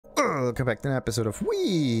welcome back to an episode of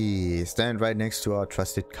We stand right next to our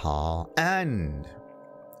trusted car, and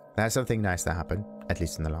there's something nice that happened, at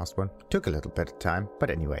least in the last one. Took a little bit of time, but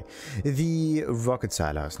anyway. The rocket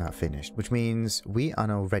silo is now finished, which means we are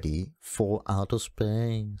now ready for outer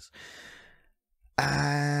space.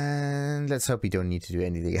 And let's hope we don't need to do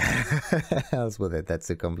anything else with it. That's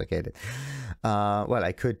so complicated. Well,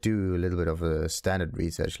 I could do a little bit of a standard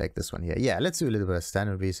research like this one here. Yeah, let's do a little bit of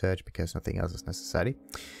standard research because nothing else is necessary.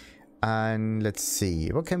 And let's see,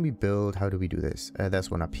 what can we build? How do we do this? There's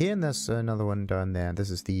one up here and there's another one down there. This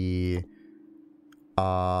is the...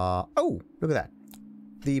 oh, look at that.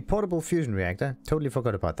 The portable fusion reactor. Totally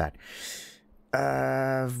forgot about that.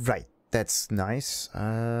 Right. That's nice.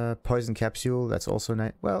 Poison capsule. That's also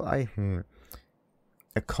nice. Well,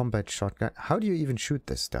 a combat shotgun. How do you even shoot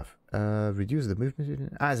this stuff? Reduce the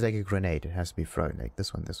movement. Ah, it's like a grenade. It has to be thrown. Like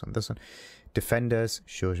this one, this one, this one. Defenders.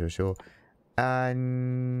 Sure, sure, sure.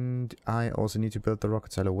 And I also need to build the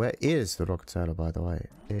rocket silo. Where is the rocket silo, by the way?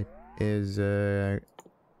 It is... this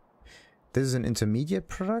is an intermediate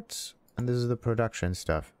product. And this is the production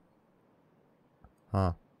stuff.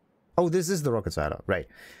 Huh. Oh, this is the rocket silo. Right.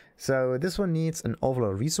 So this one needs an awful lot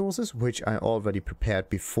of resources, which I already prepared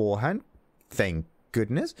beforehand. Thank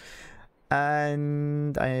goodness.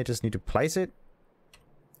 And I just need to place it.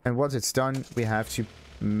 And once it's done, we have to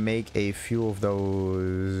make a few of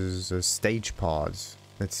those stage pods.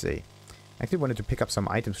 Let's see. I actually wanted to pick up some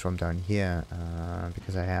items from down here,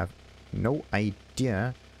 because I have no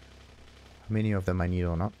idea how many of them I need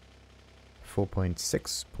or not.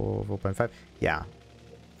 4.6 or 4.5. Yeah.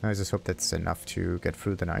 I just hope that's enough to get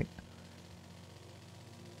through the night.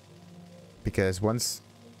 Because once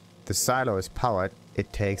the silo is powered,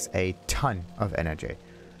 it takes a ton of energy.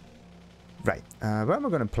 Right. Where am I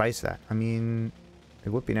going to place that? I mean, it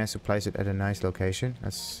would be nice to place it at a nice location.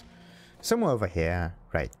 That's somewhere over here.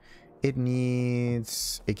 Right. It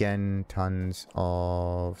needs, again, tons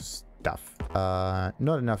of stuff.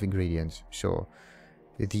 Not enough ingredients. Sure.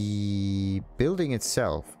 The building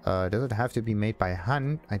itself, does it have to be made by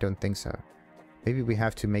hand? I don't think so. Maybe we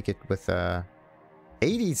have to make it with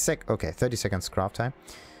 30 seconds craft time.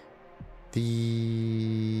 The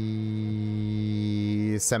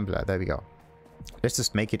assembler, there we go. Let's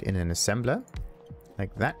just make it in an assembler.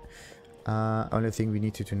 Like that. Only thing we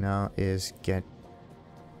need to do now is get...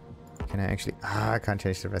 Can I actually... I can't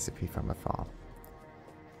change the recipe from afar.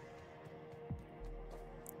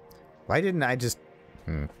 Why didn't I just...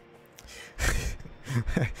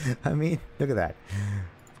 I mean, look at that.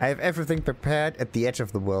 I have everything prepared at the edge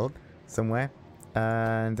of the world somewhere.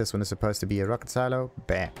 And this one is supposed to be a rocket silo.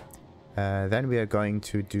 Bam. Then we are going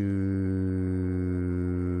to do...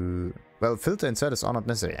 Well, filter inserters are not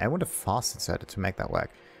necessary. I want a fast inserter to make that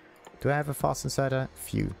work. Do I have a fast inserter?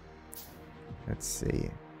 Few. Let's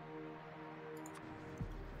see.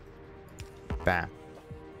 Bam.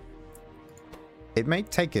 It may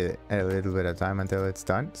take a little bit of time until it's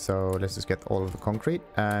done, so let's just get all of the concrete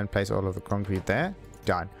and place all of the concrete there.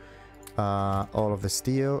 Done. All of the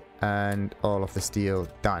steel and all of the steel.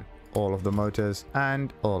 Done. All of the motors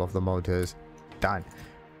and all of the motors. Done.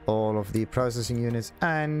 All of the processing units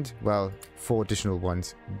and, well, 4 additional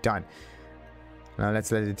ones. Done. Now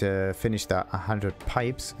let's let it finish the 100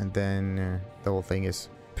 pipes, and then the whole thing is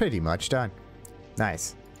pretty much done.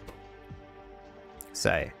 Nice.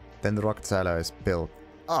 So... Then the rocket silo is built.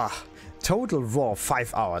 Total raw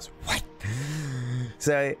 5 hours. What?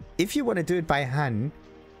 So if you want to do it by hand,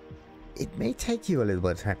 it may take you a little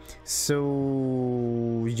bit of time.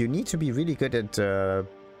 So you need to be really good at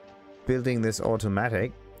building this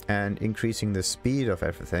automatic and increasing the speed of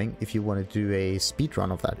everything if you want to do a speed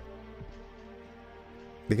run of that.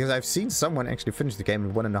 Because I've seen someone actually finish the game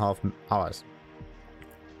in 1.5 hours.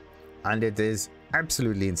 And it is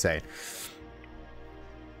absolutely insane.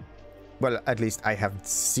 Well, at least I haven't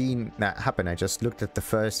seen that happen. I just looked at the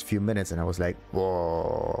first few minutes and I was like,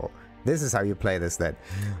 whoa, this is how you play this then.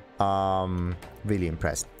 Really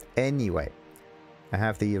impressed. Anyway, I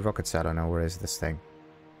have the rocket silo now. Where is this thing?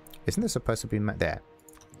 Isn't this supposed to be there?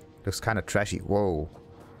 Looks kind of trashy. Whoa.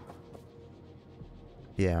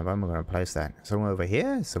 Yeah, where am I going to place that? Somewhere over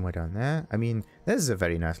here? Somewhere down there? I mean, this is a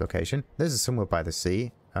very nice location. This is somewhere by the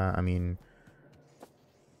sea. I mean...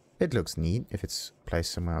 It looks neat if it's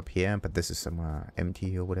placed somewhere up here, but this is somewhere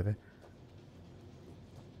empty or whatever.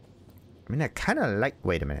 I mean, I kind of like...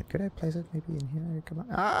 Wait a minute. Could I place it maybe in here? Come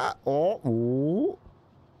on. Ooh.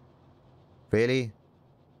 Really?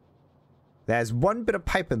 There's one bit of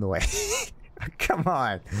pipe in the way. Come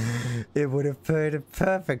on. It would have put it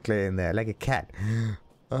perfectly in there, like a cat.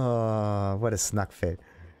 Oh, what a snug fit.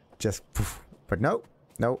 Just poof. But no.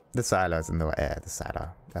 No, the silo's in the way. The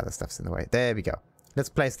silo. The other stuff's in the way. There we go. Let's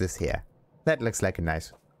place this here. That looks like a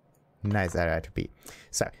nice area to be.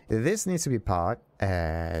 So this needs to be powered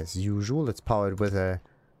as usual. Let's power it with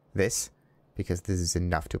this, because this is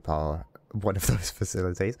enough to power one of those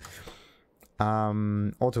facilities.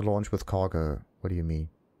 Auto launch with cargo. What do you mean?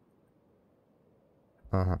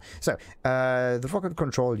 So the rocket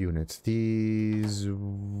control units. These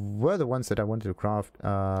were the ones that I wanted to craft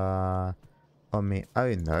on my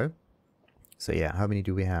own, though. So yeah, how many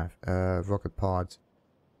do we have? Rocket parts.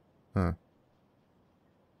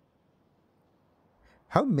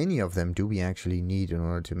 How many of them do we actually need in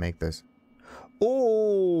order to make this?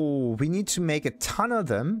 Oh, we need to make a ton of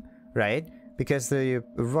them, right? Because the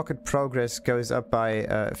rocket progress goes up by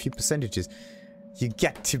a few percentages. You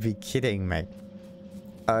got to be kidding me.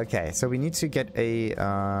 Okay, so we need to get a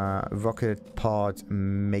rocket part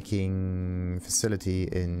making facility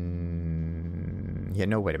in... Yeah,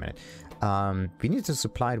 no, wait a minute. We need to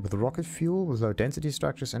supply it with rocket fuel, with low density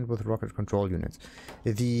structures, and with rocket control units.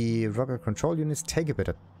 The rocket control units take a bit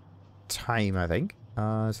of time, I think.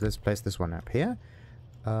 So let's place this one up here.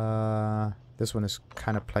 This one is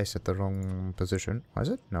kind of placed at the wrong position. Was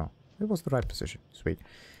it? No, it was the right position. Sweet.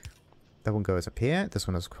 That one goes up here. This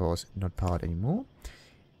one is, of course, not powered anymore.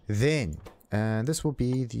 Then, this will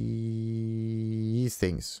be these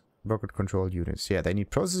things. Rocket control units. Yeah, they need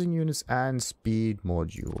processing units and speed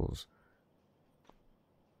modules.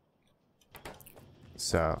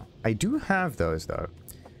 So, I do have those, though.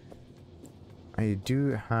 I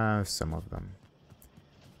do have some of them.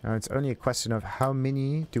 Now, it's only a question of how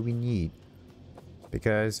many do we need.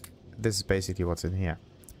 Because this is basically what's in here.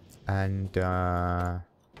 And, that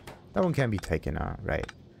one can be taken out,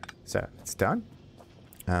 right? So, it's done.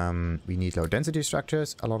 We need low density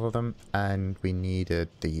structures, a lot of them, and we needed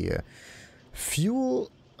the fuel,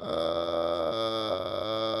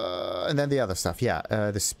 and then the other stuff. Yeah,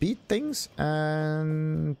 the speed things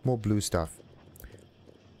and more blue stuff.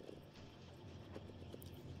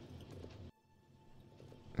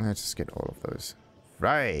 Let's just get all of those.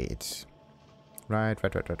 Right. Right.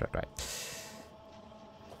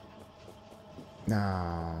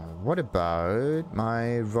 Now, what about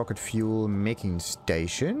my rocket fuel making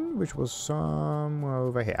station, which was somewhere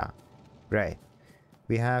over here? Right.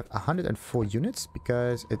 We have 104 units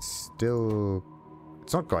because it's still...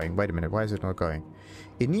 It's not going. Wait a minute. Why is it not going?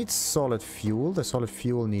 It needs solid fuel. The solid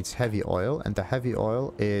fuel needs heavy oil, and the heavy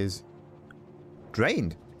oil is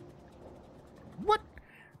drained. What?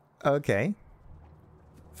 Okay.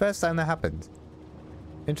 First time that happened.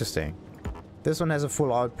 Interesting. This one has a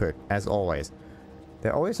full output, as always. They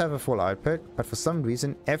always have a full output, but for some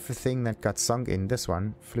reason, everything that got sunk in this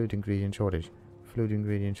one, fluid ingredient shortage. Fluid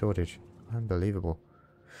ingredient shortage. Unbelievable.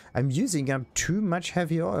 I'm using up too much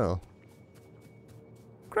heavy oil.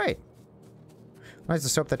 Great. Nice to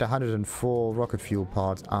stop that 104 rocket fuel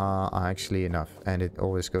parts are actually enough, and it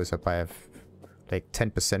always goes up by like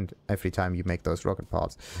 10% every time you make those rocket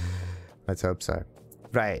parts. Let's hope so.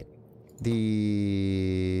 Right.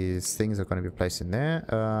 These things are going to be placed in there.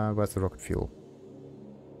 Where's the rocket fuel?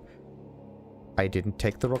 I didn't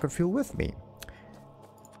take the rocket fuel with me.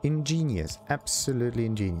 Ingenious. Absolutely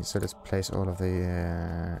ingenious. So let's place all of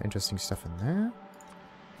the interesting stuff in there.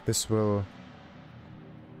 This will...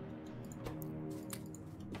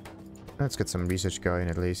 Let's get some research going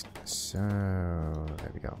at least. So,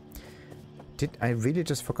 there we go. Did I really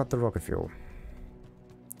just forgot the rocket fuel?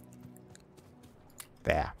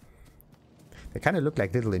 There. They kind of look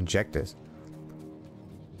like little injectors.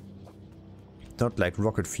 Not like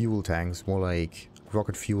rocket fuel tanks, more like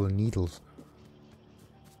rocket fuel needles.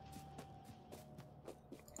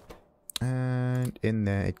 And in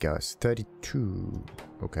there it goes. 32.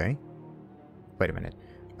 Okay. Wait a minute.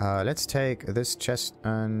 Let's take this chest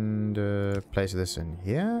and place this in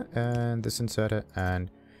here. And this inserter. And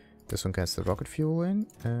this one gets the rocket fuel in.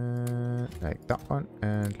 Like that one.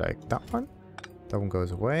 And like that one. That one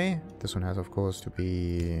goes away. This one has, of course, to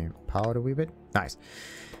be powered a wee bit. Nice.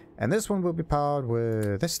 And this one will be powered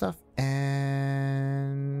with this stuff.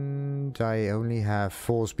 And I only have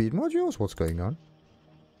 4 speed modules. What's going on?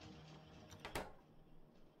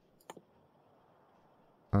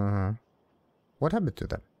 What happened to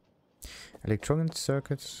them? Electronic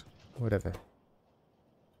circuits, whatever.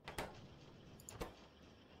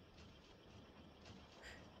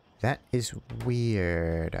 That is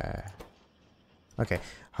weird. Okay,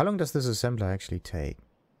 how long does this assembler actually take?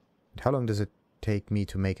 How long does it take me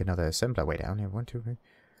to make another assembler? Wait, I only have 1, 2, 3.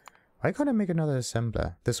 Why can't I make another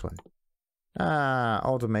assembler? This one. Ah,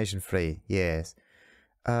 automation free. Yes.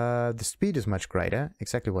 The speed is much greater.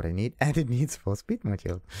 Exactly what I need. And it needs 4 speed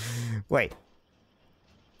modules. Wait.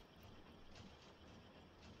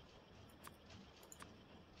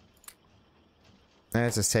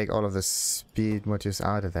 Let's just take all of the speed modules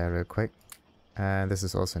out of there real quick. And this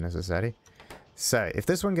is also necessary. So, if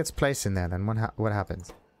this one gets placed in there, then what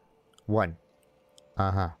happens? 1.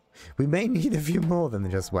 We may need a few more than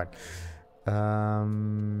just 1.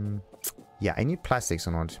 Yeah, I need plastics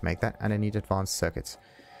in order to make that, and I need advanced circuits.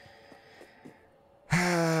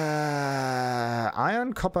 Iron,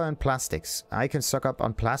 copper, and plastics. I can stock up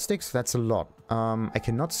on plastics, that's a lot. I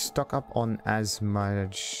cannot stock up on as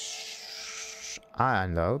much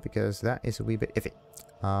iron, though, because that is a wee bit iffy.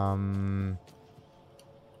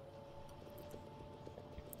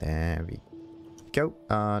 There we go.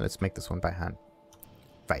 Let's make this one by hand.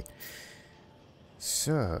 Right.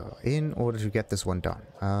 So, in order to get this one done,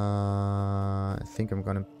 I think I'm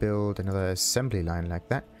gonna build another assembly line like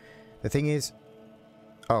that. The thing is,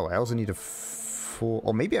 oh, I also need a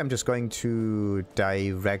or maybe I'm just going to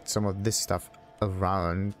direct some of this stuff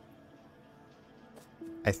around.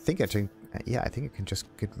 I think I can, yeah, I think I can just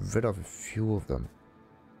get rid of a few of them.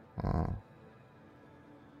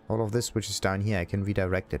 All of this which is down here, I can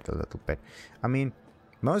redirect it a little bit. I mean,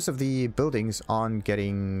 most of the buildings aren't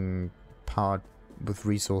getting powered with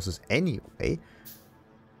resources anyway.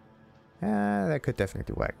 That could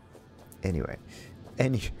definitely work. Anyway.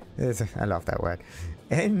 I love that word.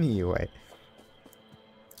 Anyway.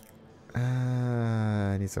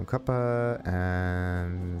 I need some copper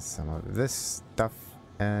and some of this stuff.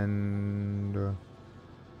 And...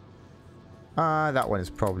 that one is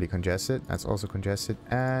probably congested. That's also congested.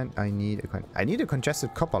 And I need a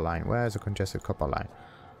congested copper line. Where's a congested copper line?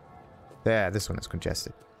 There, this one is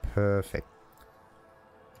congested. Perfect.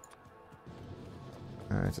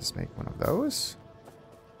 Let's just make one of those.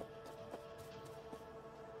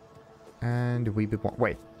 And we want...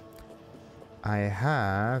 Wait. I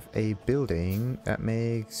have a building that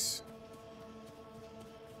makes...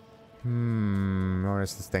 Where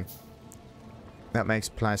is this thing? That makes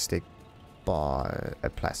plastic bars.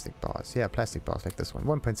 Yeah, plastic bars like this one.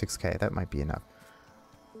 1.6k. That might be enough.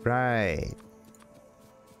 Right.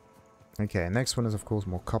 Okay, next one is of course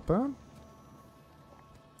more copper.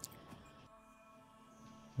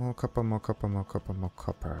 More copper, more copper, more copper, more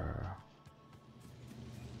copper.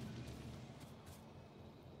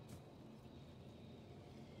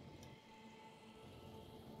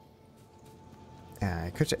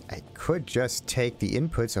 I could just take the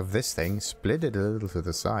inputs of this thing, split it a little to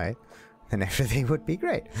the side, and everything would be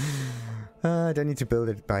great. I don't need to build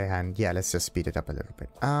it by hand. Yeah, let's just speed it up a little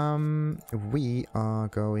bit. We are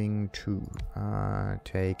going to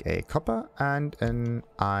take a copper and an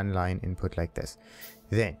iron line input like this.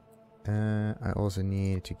 Then, I also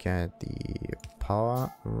need to get the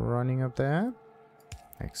power running up there.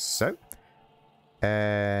 Like so.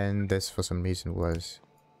 And this for some reason was...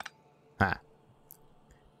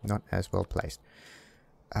 not as well placed.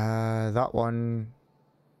 That one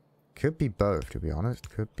could be both, to be honest.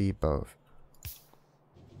 Could be both.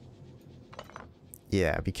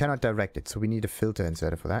 Yeah, we cannot direct it, so we need a filter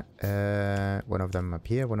inserter for that. One of them up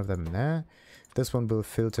here, one of them there. This one will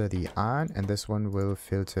filter the iron, and this one will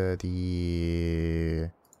filter the...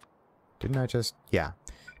 Didn't I just... Yeah.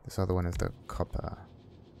 This other one is the copper.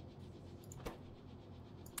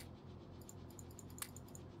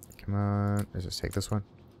 Come on, let's just take this one.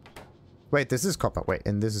 Wait, this is copper. Wait,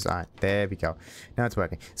 and this is iron. There we go. Now it's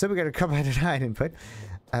working. So we got a copper and an iron input.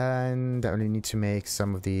 And I only need to make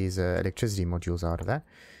some of these electricity modules out of that.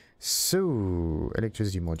 So,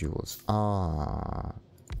 electricity modules are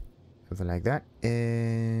something like that.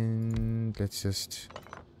 And let's just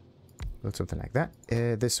build something like that.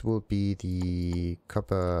 This will be the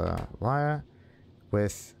copper wire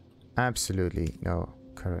with absolutely no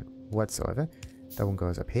current whatsoever. That one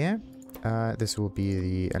goes up here. This will be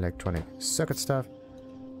the electronic circuit stuff.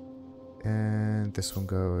 And this one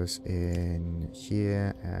goes in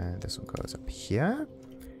here. And this one goes up here.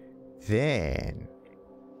 Then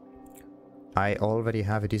I already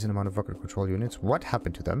have a decent amount of rocket control units. What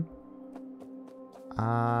happened to them?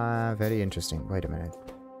 Very interesting. Wait a minute.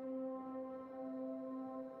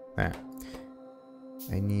 There.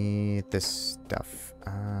 I need this stuff.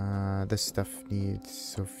 This stuff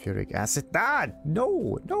needs sulfuric acid.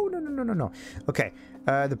 No. Okay.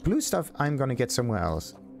 The blue stuff I'm gonna get somewhere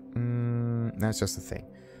else. That's just the thing.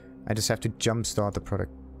 I just have to jumpstart the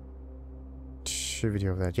productivity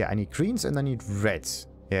of that. Yeah, I need greens and I need reds.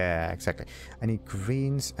 Yeah, exactly. I need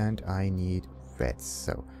greens and I need reds.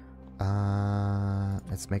 So,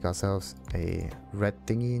 let's make ourselves a red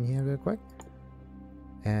thingy in here real quick.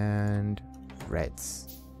 And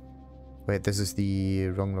reds. Wait, this is the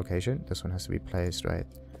wrong location. This one has to be placed right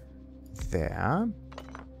there.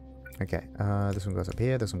 Okay, this one goes up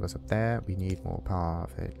here. This one goes up there. We need more power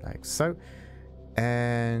of it like so.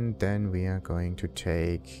 And then we are going to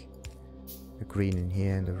take the green in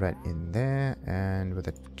here and the red in there. And with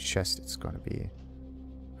the chest, it's going to be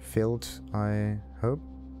filled, I hope.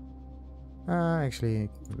 Actually,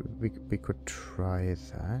 we could try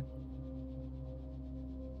that.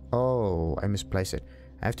 Oh, I misplaced it.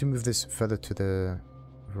 I have to move this further to the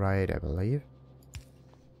right, I believe.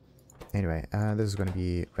 Anyway, this is going to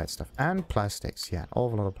be red stuff. And plastics. Yeah, an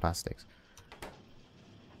awful lot of plastics.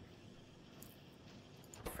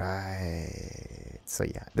 Right. So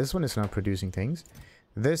yeah, this one is now producing things.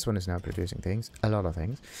 This one is now producing things. A lot of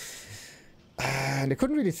things. And I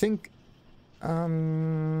couldn't really think...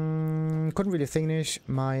 couldn't really finish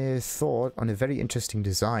my thought on a very interesting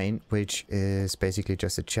design, which is basically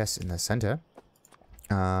just a chest in the center.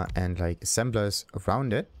 And like assemblers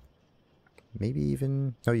around it. Maybe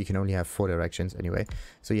even... No, you can only have 4 directions anyway.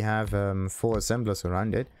 So you have 4 assemblers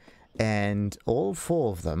around it. And all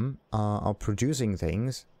 4 of them are producing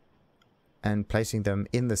things and placing them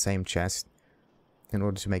in the same chest in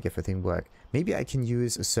order to make everything work. Maybe I can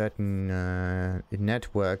use a certain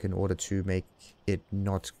network in order to make it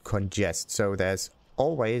not congest. So there's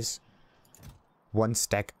always 1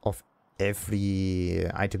 stack of every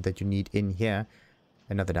item that you need in here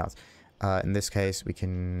and nothing else. In this case, we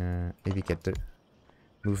can maybe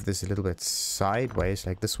move this a little bit sideways,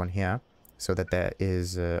 like this one here, so that there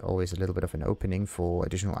is always a little bit of an opening for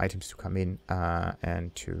additional items to come in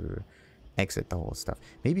and to exit the whole stuff.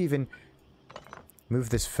 Maybe even move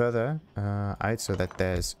this further out so that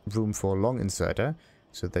there's room for a long inserter,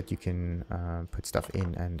 so that you can put stuff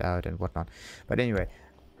in and out and whatnot. But anyway,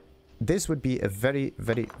 this would be a very,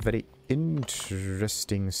 very, very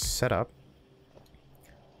interesting setup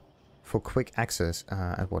for quick access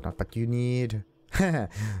and whatnot. But you need...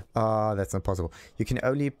 oh, that's not possible. You can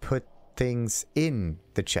only put things in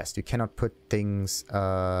the chest. You cannot put things...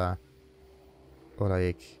 or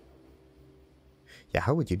like... Yeah,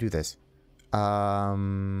 how would you do this?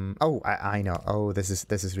 Oh, I know. Oh, this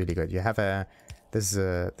is really good. You have a... This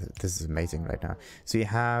is amazing right now. So you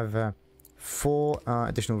have 4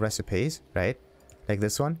 additional recipes, right? Like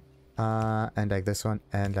this one, and like this one,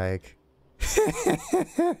 and like...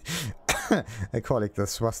 I call it the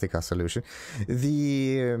swastika solution.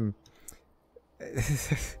 The...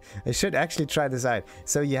 I should actually try this out.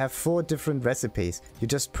 So you have 4 different recipes. You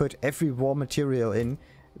just put every raw material in.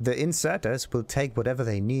 The inserters will take whatever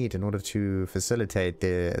they need in order to facilitate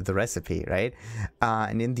the recipe, right?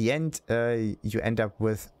 And in the end, you end up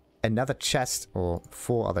with another chest, or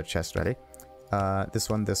 4 other chests, really. This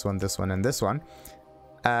one, this one, this one, and this one.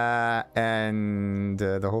 And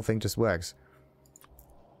the whole thing just works.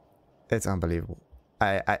 It's unbelievable.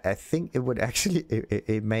 I think it would actually...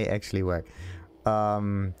 It may actually work.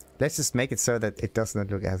 Let's just make it so that it does not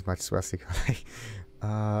look as much swastika.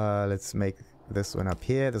 Let's make... this one up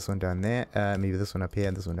here, this one down there, maybe this one up here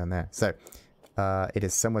and this one down there. So, it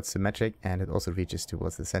is somewhat symmetric and it also reaches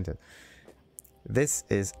towards the center. This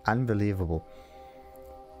is unbelievable.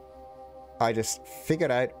 I just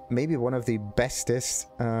figured out maybe one of the bestest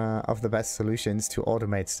of the best solutions to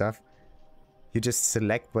automate stuff. You just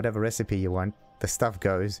select whatever recipe you want, the stuff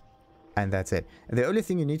goes, and that's it. And the only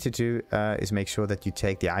thing you need to do is make sure that you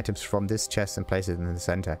take the items from this chest and place it in the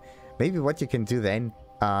center. Maybe what you can do then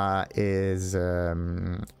is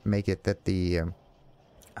make it that the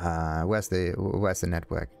where's the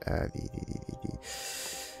network?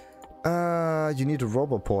 You need a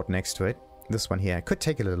robot port next to it. This one here. It could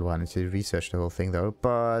take a little while to research the whole thing though,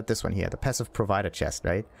 but this one here, the passive provider chest,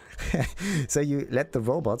 right? So you let the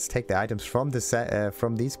robots take the items from the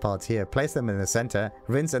from these parts here, place them in the center,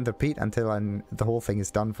 rinse and repeat until the whole thing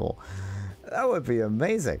is done for. That would be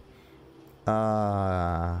amazing.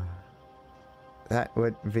 That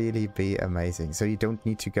would really be amazing. So you don't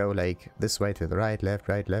need to go like this way to the right, left,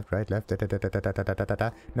 right, left, right, left.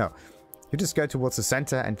 No, you just go towards the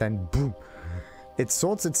center and then boom, it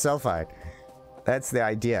sorts itself out. That's the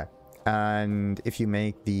idea. And if you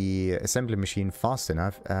make the assembly machine fast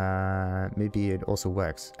enough, maybe it also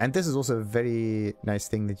works. And this is also a very nice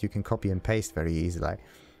thing that you can copy and paste very easily.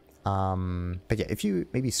 But yeah, if you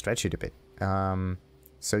maybe stretch it a bit,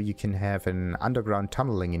 so you can have an underground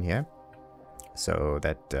tunneling in here. So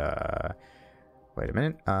that, wait a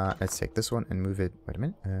minute, let's take this one and move it, wait a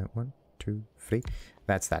minute, 1, 2, 3,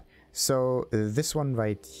 that's that. So this one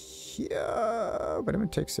right here, wait a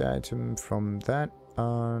minute, takes the item from that.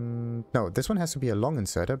 No, this one has to be a long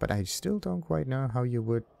inserter, but I still don't quite know how you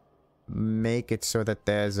would make it so that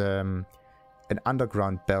there's an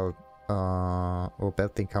underground belt or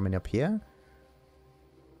belt thing coming up here.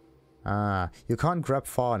 You can't grab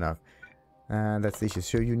far enough. That's the issue.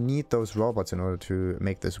 So you need those robots in order to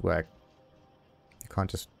make this work. Can't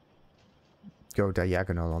just go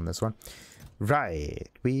diagonal on this one. Right,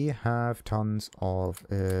 we have tons of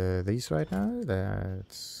these right now.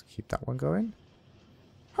 Let's keep that one going.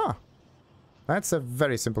 Huh. That's a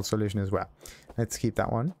very simple solution as well. Let's keep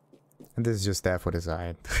that one. And this is just there for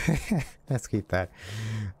design. Let's keep that.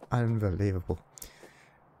 Unbelievable.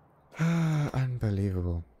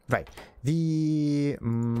 Unbelievable. Right, the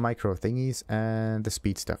micro thingies and the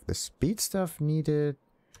speed stuff. The speed stuff needed...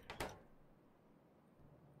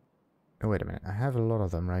 Oh, wait a minute. I have a lot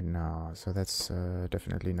of them right now, so that's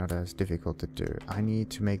definitely not as difficult to do. I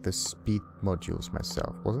need to make the speed modules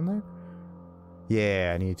myself, wasn't it?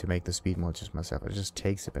 Yeah, I need to make the speed modules myself. It just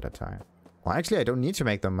takes a bit of time. Well, actually, I don't need to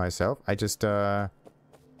make them myself. I just, Ay.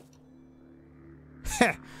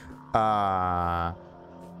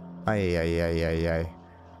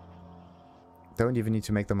 Don't even need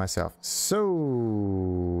to make them myself. So,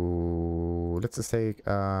 let's just take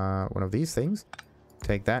one of these things.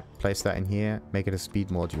 Take that, place that in here, make it a speed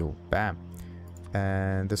module. Bam.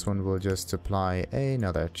 And this one will just supply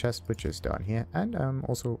another chest, which is down here. And I'm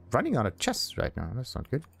also running out of chests right now. That's not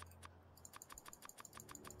good.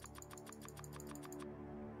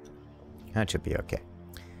 That should be okay.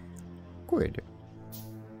 Good.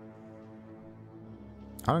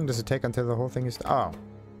 How long does it take until the whole thing is... Oh.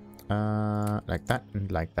 Like that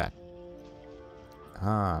and like that.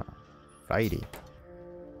 Ah. Righty.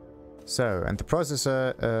 So, and the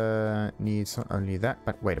processor needs not only that,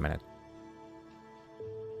 but wait a minute.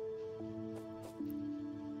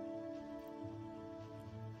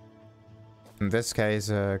 In this case,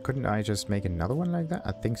 couldn't I just make another one like that?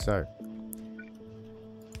 I think so.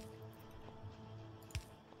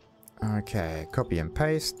 Okay, copy and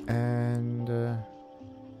paste, and...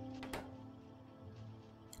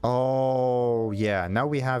 Oh, yeah, now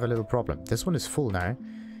we have a little problem. This one is full now.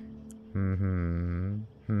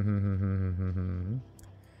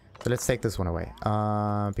 So let's take this one away.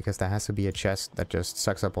 Because there has to be a chest that just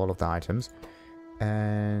sucks up all of the items.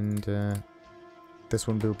 And this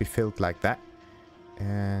one will be filled like that.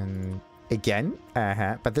 And again,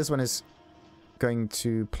 but this one is going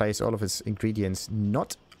to place all of its ingredients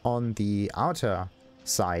not on the outer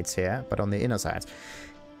sides here, but on the inner sides.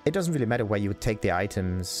 It doesn't really matter where you take the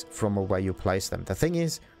items from or where you place them. The thing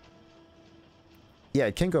is, yeah,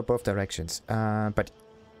 it can go both directions, but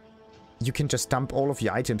you can just dump all of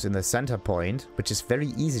your items in the center point, which is very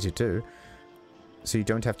easy to do. So you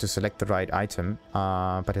don't have to select the right item,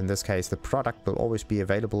 but in this case, the product will always be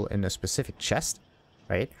available in a specific chest,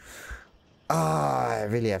 right? I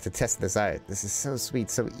really have to test this out. This is so sweet,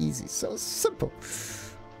 so easy, so simple.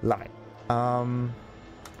 Love it.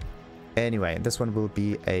 Anyway, this one will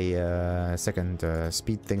be a second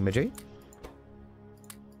speed thingamajig.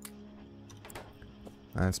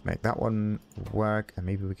 Let's make that one work, and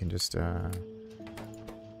maybe we can just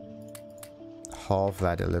halve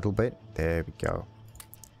that a little bit. There we go.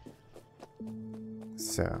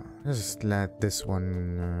 So, let's just let this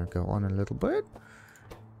one go on a little bit.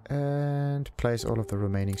 And place all of the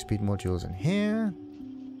remaining speed modules in here.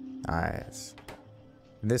 Nice.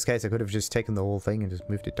 In this case, I could have just taken the whole thing and just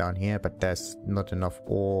moved it down here, but there's not enough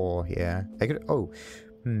ore here. I could... Oh,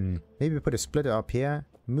 maybe put a splitter up here,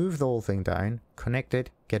 move the whole thing down, connect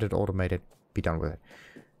it, get it automated, be done with it.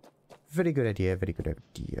 Very good idea, very good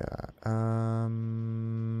idea.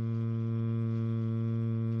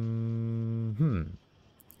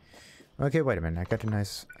 Okay, wait a minute. I got a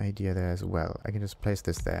nice idea there as well. I can just place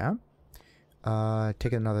this there.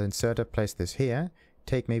 Take another inserter, place this here.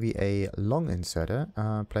 Take maybe a long inserter,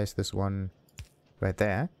 place this one right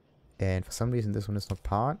there. And for some reason this one is not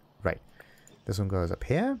powered. Right. This one goes up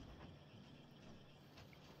here.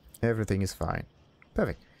 Everything is fine.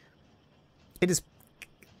 Perfect. It is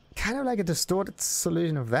kind of like a distorted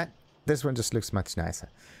solution of that. This one just looks much nicer.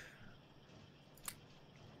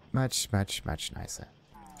 Much, much, much nicer.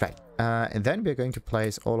 Right. And then we're going to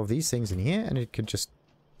place all of these things in here, and it can just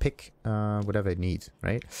pick whatever it needs,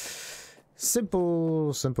 right?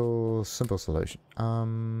 Simple, simple, simple solution.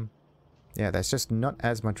 Yeah, there's just not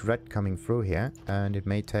as much red coming through here, and it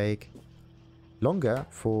may take longer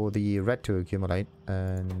for the red to accumulate.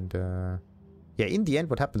 And yeah, in the end,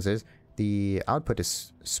 what happens is the output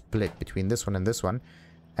is split between this one and this one,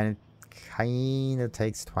 and it kind of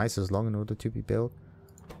takes twice as long in order to be built.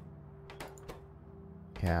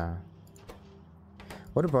 Yeah.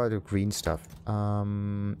 What about the green stuff?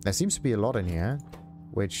 There seems to be a lot in here,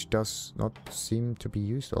 which does not seem to be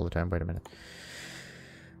used all the time. Wait a minute.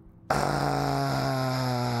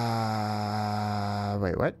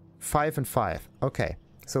 Wait, what? 5 and 5. Okay.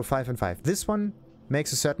 So 5 and 5. This one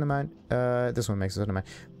makes a certain amount. This one makes a certain amount.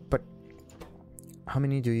 But How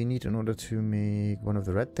many do you need in order to make one of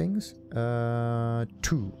the red things?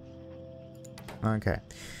 2. Okay.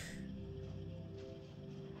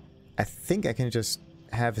 I think I can just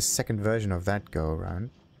have a second version of that go around.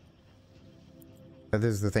 But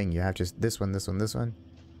this is the thing, you have just this one, this one, this one.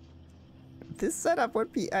 This setup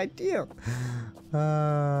would be ideal.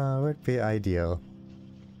 Would be ideal.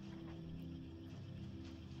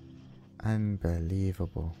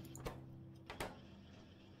 Unbelievable.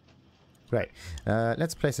 Right,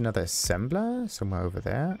 let's place another assembler somewhere over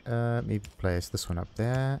there. Maybe place this one up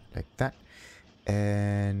there, like that.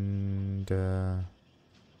 And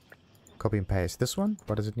copy and paste this one.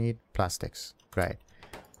 What does it need? Plastics. Right.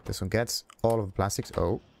 This one gets all of the plastics.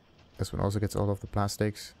 Oh, this one also gets all of the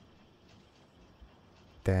plastics.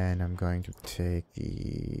 Then I'm going to take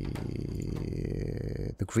the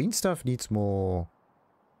green stuff needs more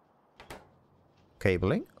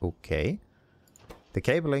cabling. Okay. The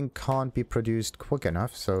cabling can't be produced quick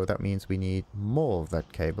enough, so that means we need more of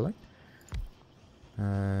that cabling.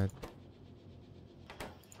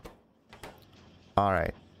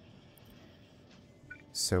 Alright.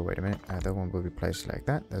 So wait a minute. That one will be placed like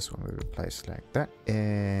that. This one will be placed like that.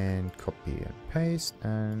 And copy and paste.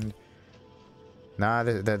 And nah,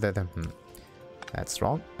 that's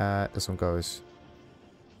wrong. This one goes.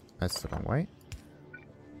 That's the wrong way.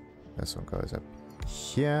 This one goes up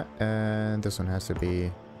here, and this one has to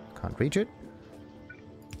be. Can't reach it.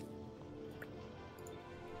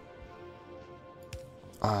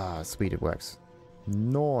 Ah, sweet, it works.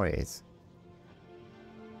 Noise.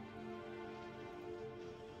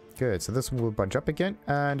 Good, so this one will bunch up again,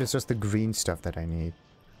 and it's just the green stuff that I need.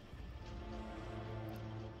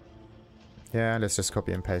 Yeah, let's just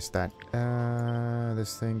copy and paste that.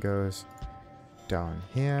 This thing goes down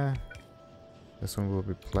here. This one will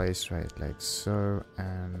be placed right like so,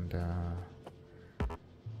 and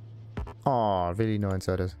oh, really no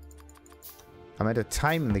inserters. I'm at a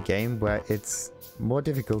time in the game where it's more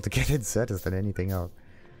difficult to get inserters than anything else.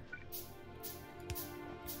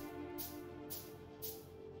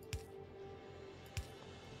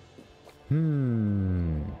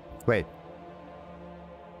 Wait.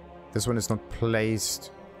 This one is not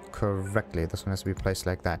placed correctly. This one has to be placed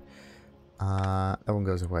like that. That one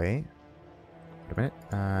goes away. Wait a minute.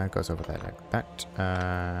 Goes over there like that.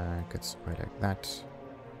 Gets away like that.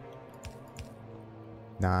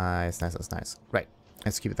 Nice, nice, that's nice. Right.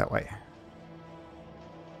 Let's keep it that way.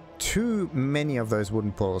 Too many of those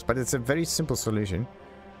wooden poles, but it's a very simple solution.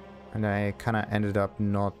 And I kind of ended up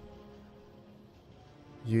not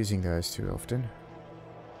using those too often.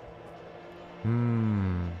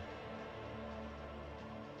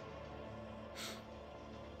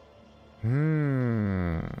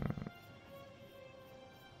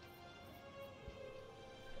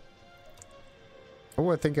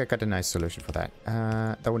 Oh, I think I got a nice solution for that.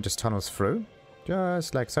 That one just tunnels through,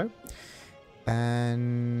 just like so.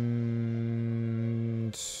 And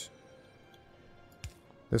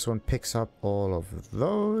this one picks up all of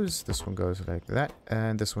those. This one goes like that.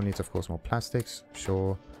 And this one needs, of course, more plastics.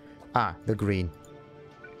 Sure. Ah, the green.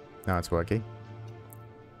 Now it's working.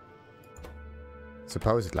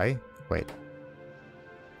 Supposedly. Wait.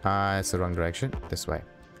 It's the wrong direction. This way.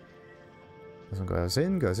 This one goes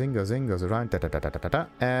in, goes in, goes in, goes around. Da, da, da, da, da, da.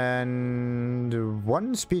 And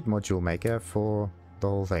one speed module maker for the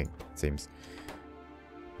whole thing, it seems.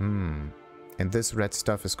 And this red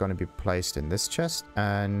stuff is going to be placed in this chest.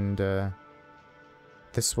 And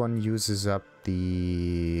this one uses up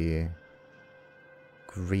the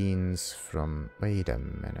greens from... Wait a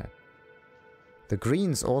minute. The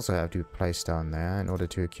greens also have to be placed down there in order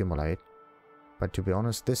to accumulate. But to be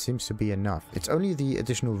honest, this seems to be enough. It's only the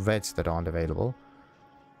additional reds that aren't available.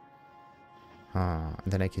 And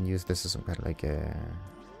then I can use this as some kind of like a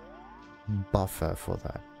buffer for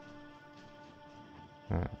that.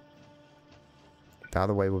 The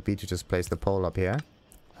other way would be to just place the pole up here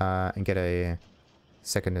and get a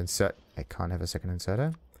second insert. I can't have a second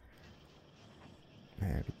inserter.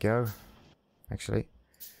 There we go. Actually,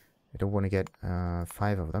 I don't want to get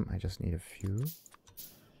 5 of them. I just need a few.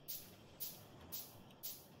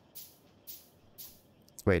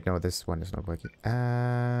 Wait, no, this one is not working.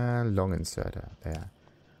 Long inserter. There.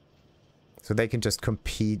 So they can just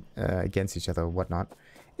compete against each other or whatnot.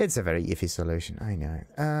 It's a very iffy solution, I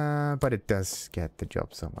know. But it does get the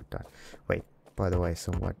job somewhat done. Wait, by the way,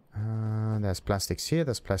 somewhat. There's plastics here,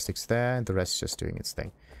 there's plastics there, and the rest is just doing its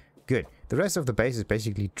thing. Good. The rest of the base is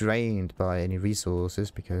basically drained by any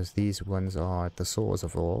resources because these ones are at the source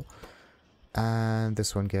of all. And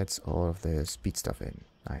this one gets all of the speed stuff in.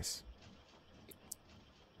 Nice.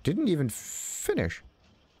 Didn't even finish.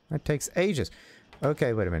 That takes ages.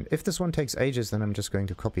 Okay, wait a minute. If this one takes ages, then I'm just going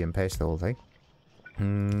to copy and paste the whole thing.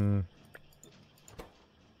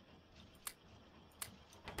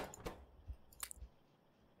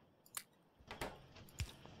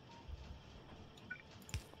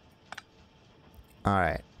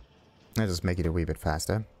 Alright. Let's just make it a wee bit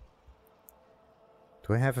faster.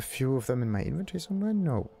 Do I have a few of them in my inventory somewhere?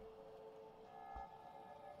 No.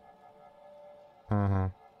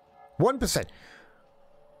 1%!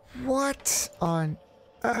 What on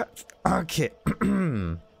earth? Okay.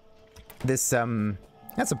 This,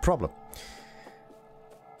 that's a problem.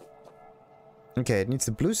 Okay, it needs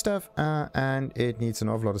the blue stuff, and it needs an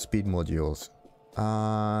awful lot of speed modules.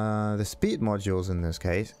 The speed modules in this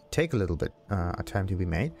case take a little bit of time to be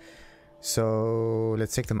made. So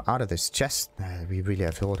let's take them out of this chest. We really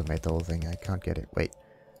have to automate the whole thing. I can't get it. Wait.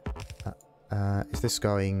 Is this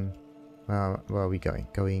going... where are we going?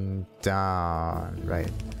 Going down.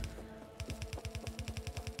 Right.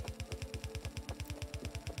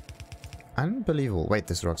 Unbelievable. Wait,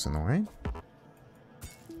 this rock's in the way.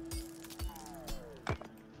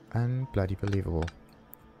 Unbloody believable.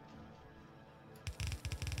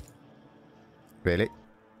 Really?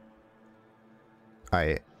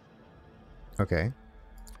 Okay.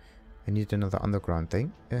 I need another underground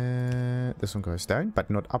thing. This one goes down, but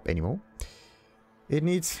not up anymore. It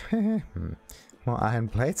needs more iron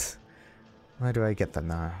plates. Where do I get them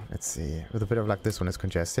now? Let's see. With a bit of luck, this one is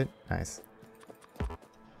congested. Nice.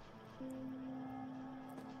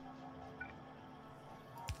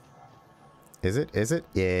 Is it? Is it?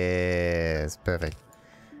 Yes. Perfect.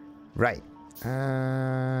 Right.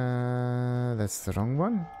 That's the wrong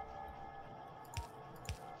one.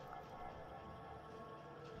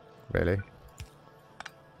 Really?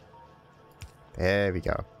 There we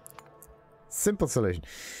go. Simple solution.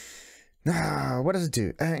 Now, what does it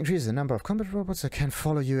do? Increase the number of combat robots that can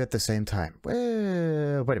follow you at the same time.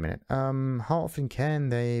 Well, wait a minute. How often can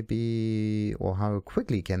they be, or how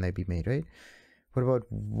quickly can they be made, right? What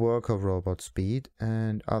about worker robot speed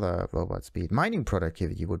and other robot speed? Mining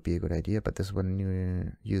productivity would be a good idea, but this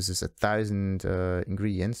one uses 1,000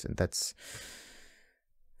 ingredients, and that's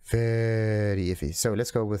very iffy. So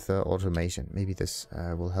let's go with automation. Maybe this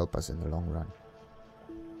will help us in the long run.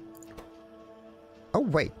 Oh,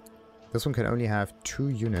 wait. This one can only have 2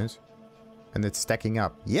 units, and it's stacking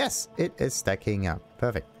up. Yes, it is stacking up.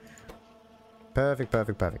 Perfect. Perfect,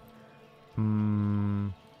 perfect, perfect.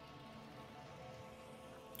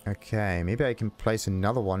 Okay, maybe I can place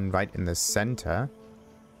another one right in the center.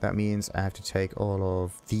 That means I have to take all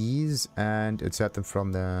of these and insert them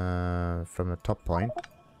from the top point.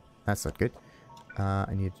 That's not good.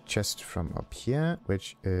 I need a chest from up here,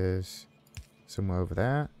 which is somewhere over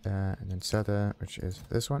there, and inserter, which is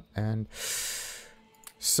this one. And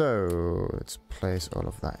so let's place all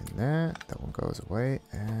of that in there. That one goes away,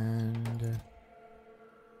 and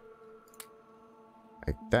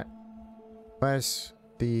like that. Where's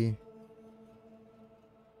the...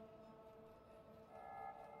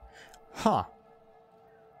 Huh.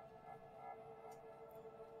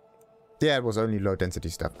 Yeah, it was only low density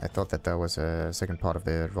stuff. I thought that was a second part of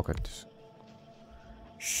the rocket.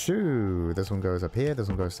 Shoo! This one goes up here, this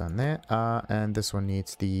one goes down there. And this one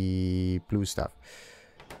needs the blue stuff.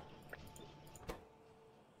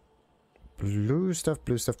 Blue stuff,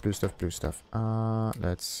 blue stuff, blue stuff, blue stuff.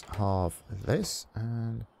 Let's halve this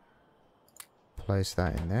and place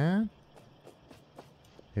that in there.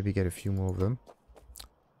 Maybe get a few more of them.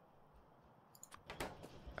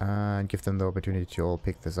 And give them the opportunity to all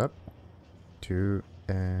pick this up. 2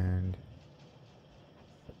 and...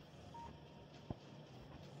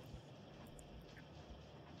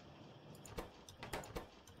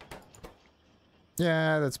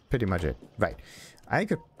 yeah, that's pretty much it. Right. I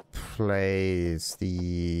could place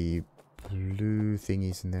the blue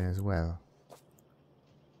thingies in there as well.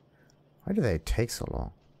 Why do they take so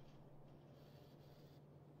long?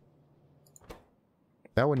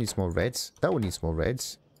 That one needs more reds. That one needs more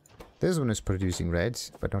reds. This one is producing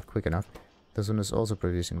reds, but not quick enough. This one is also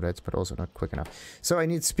producing reds, but also not quick enough. So I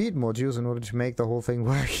need speed modules in order to make the whole thing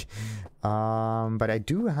work. But I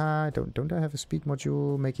do have... Don't I have a speed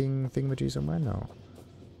module making thingamajig somewhere? No.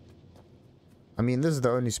 I mean, this is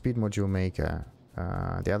the only speed module maker.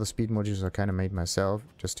 The other speed modules are kind of made myself,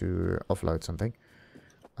 just to offload something.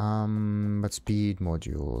 But speed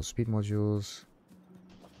modules. Speed modules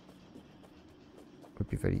would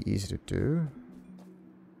be very easy to do.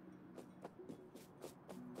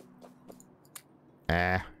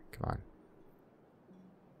 Come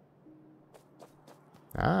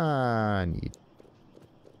on. Need.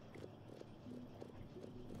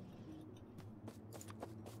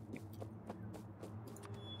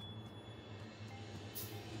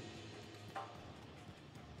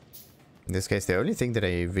 In this case, the only thing that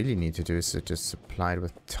I really need to do is to just supply it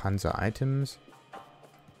with tons of items.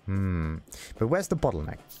 But where's the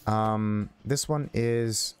bottleneck? This one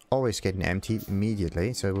is always getting empty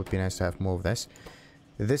immediately, so it would be nice to have more of this.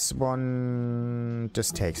 This one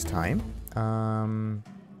just takes time.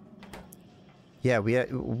 Yeah,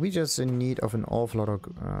 we just in need of an awful lot of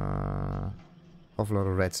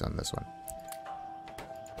reds on this one.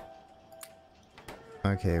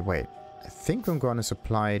 Okay, wait. I think I'm going to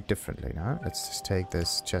supply it differently now. Let's just take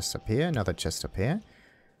this chest up here, another chest up here.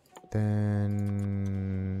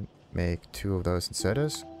 Then make 2 of those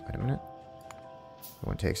inserters. Wait a minute.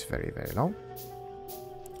 One takes very, very long.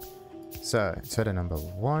 So, inserter number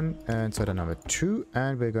 1 and inserter number 2.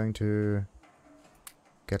 And we're going to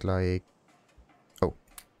get like... oh.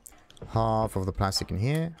 Half of the plastic in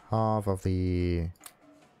here. Half of the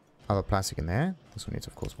other plastic in there. This one needs,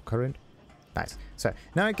 of course, more current. Nice. So,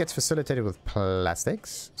 now it gets facilitated with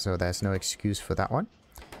plastics. So, there's no excuse for that one.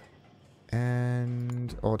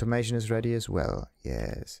 And automation is ready as well.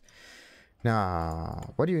 Yes.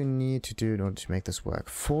 Now, what do you need to do in order to make this work?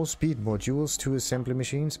 4 speed modules, 2 assembly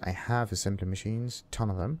machines. I have assembly machines, ton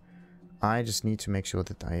of them. I just need to make sure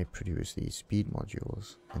that I produce these speed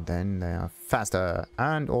modules. And then they are faster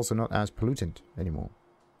and also not as pollutant anymore.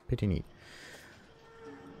 Pretty neat.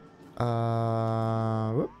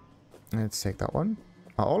 Let's take that one.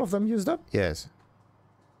 Are all of them used up? Yes.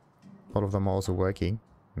 All of them are also working.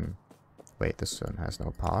 Wait, this one has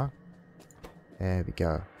no power. There we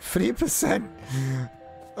go. 3%!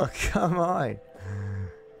 Oh, come on!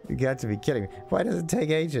 You got to be kidding me. Why does it take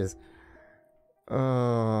ages?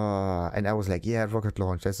 And I was like, yeah, rocket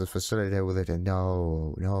launch, let's just facilitate with it. And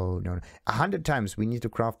no. 100 times we need to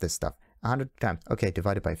craft this stuff. 100 times. Okay,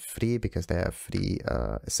 divided by 3 because they have 3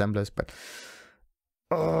 assemblers, but...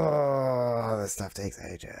 oh, this stuff takes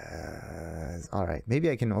ages. Alright, maybe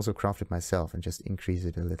I can also craft it myself and just increase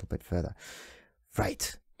it a little bit further.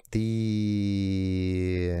 Right.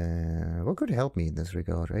 What could help me in this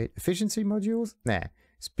regard, right? Efficiency modules? Nah.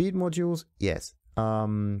 Speed modules? Yes.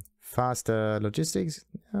 Faster logistics?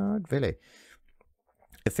 Not really.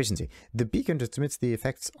 Efficiency. The beacon transmits the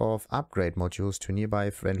effects of upgrade modules to nearby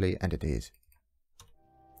friendly entities.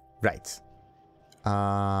 Right.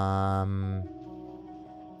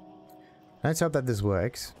 Let's hope that this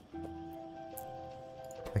works.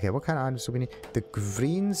 Okay, what kind of items do we need? The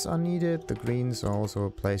greens are needed. The greens are also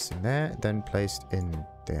placed in there, then placed in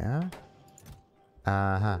there.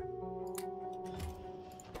 Uh-huh.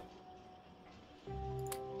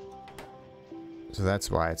 So that's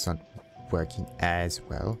why it's not working as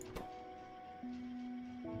well.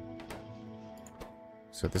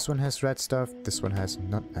 So this one has red stuff. This one has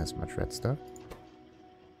not as much red stuff.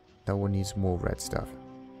 That one needs more red stuff.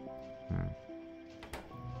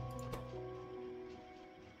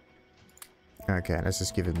 Okay, let's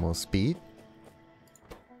just give it more speed.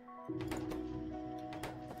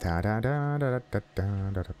 There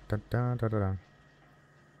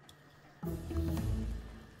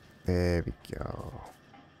we go.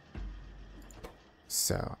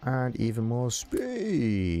 So, and even more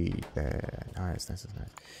speed. There, nice.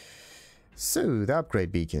 So, the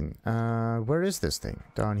upgrade beacon. Where is this thing?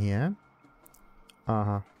 Down here.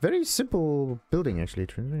 Very simple building, actually.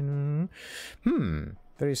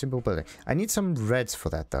 Very simple building. I need some reds for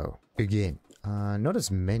that, though. Again. Not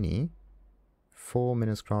as many. 4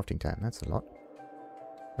 minutes crafting time. That's a lot.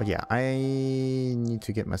 But yeah, I need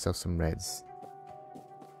to get myself some reds.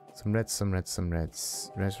 Some reds.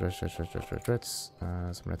 Reds. Some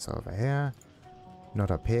reds over here.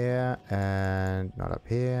 Not up here. And not up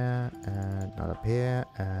here. And not up here.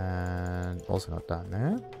 And also not down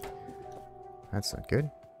there. That's not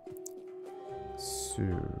good. So...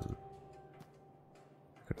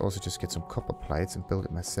 I could also just get some copper plates and build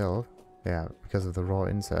it myself. Yeah, because of the raw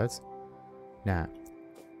inserts. Now,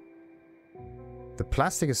 the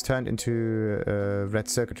plastic is turned into red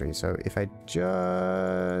circuitry. So if I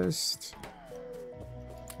just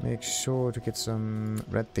make sure to get some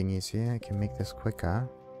red thingies here, I can make this quicker.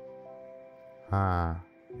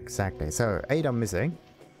 Exactly. So 8 are missing.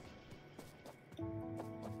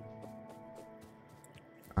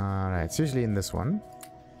 Alright, it's usually in this one.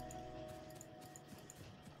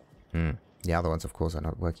 The other ones, of course, are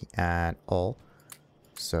not working at all.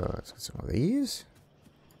 So, let's get some of these.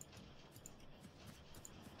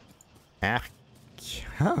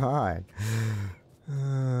 Come on.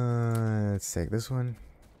 Let's take this one.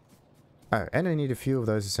 Oh, and I need a few of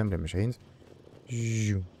those assembly machines.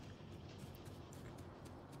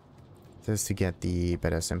 Just to get the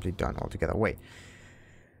better assembly done altogether. Wait.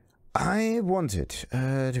 I wanted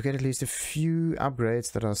to get at least a few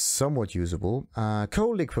upgrades that are somewhat usable.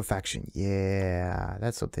 Coal liquefaction. Yeah,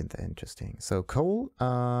 that's something interesting. So coal,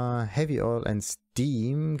 heavy oil and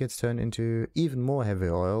steam gets turned into even more heavy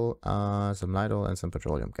oil, some light oil and some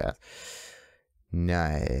petroleum gas.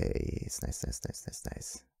 Nice, nice, nice, nice, nice,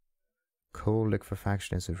 nice. Coal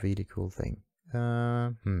liquefaction is a really cool thing.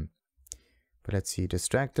 But let's see,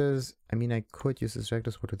 distractors. I mean, I could use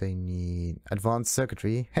distractors. What do they need? Advanced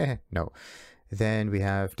circuitry. No. Then we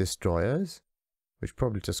have destroyers, which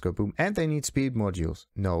probably just go boom. And they need speed modules.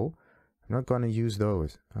 No, I'm not going to use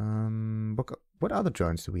those. What other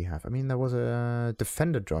drones do we have? I mean, there was a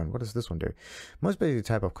defender drone. What does this one do? Most basic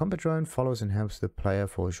type of combat drone, follows and helps the player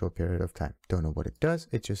for a short period of time. Don't know what it does.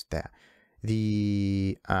 It's just there.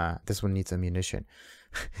 This one needs ammunition.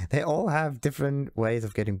 They all have different ways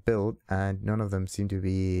of getting built, and none of them seem to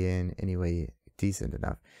be in any way decent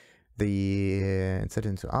enough. Insert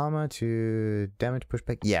into armor to damage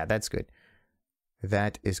pushback. Yeah, that's good.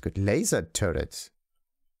 That is good. Laser turrets.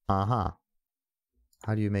 How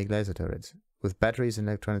do you make laser turrets? With batteries and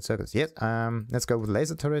electronic circuits. Yes, let's go with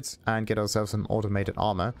laser turrets and get ourselves some automated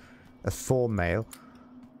armor. A Thor mail.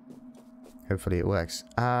 Hopefully it works.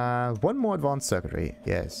 One more advanced circuitry.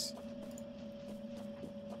 Yes.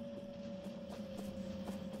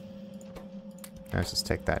 Let's just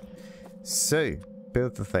take that. So,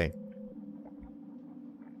 build the thing.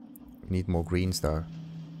 We need more greens though.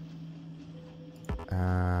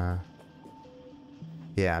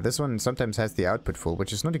 Yeah, this one sometimes has the output full,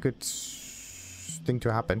 which is not a good thing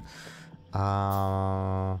to happen.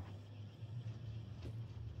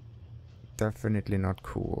 Definitely not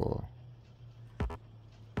cool.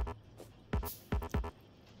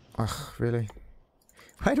 Ugh, really?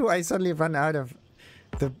 Why do I suddenly run out of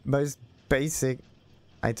the most basic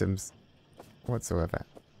items whatsoever?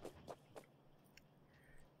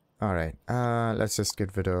 Alright, let's just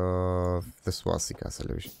get rid of the swastika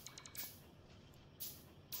solution.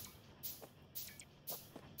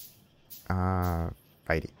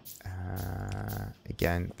 Righty.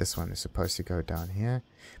 Again, this one is supposed to go down here.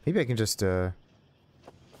 Maybe I can just, this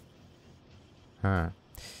one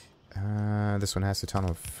has to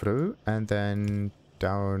tunnel through and then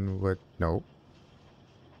downward. No.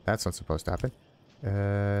 That's not supposed to happen.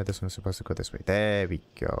 This one's supposed to go this way. There we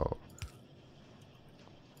go.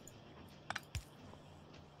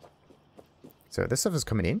 So this stuff is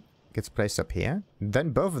coming in, gets placed up here. Then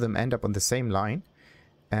both of them end up on the same line.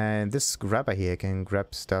 And this grabber here can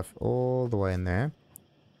grab stuff all the way in there.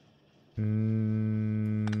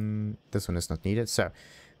 This one is not needed. So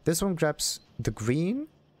this one grabs the green.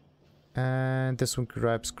 And this one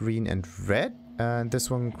grabs green and red. And this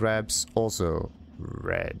one grabs also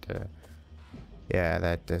red. Yeah,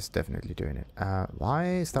 that is definitely doing it. Why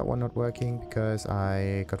is that one not working? Because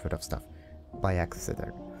I got rid of stuff by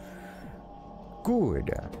accident. Good.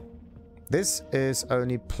 This is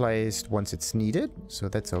only placed once it's needed, so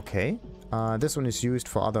that's okay. This one is used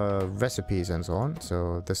for other recipes and so on,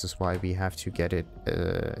 so this is why we have to get it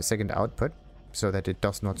a second output, so that it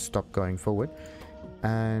does not stop going forward.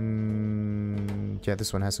 And yeah,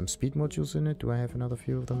 this one has some speed modules in it. Do I have another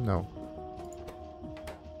few of them? No.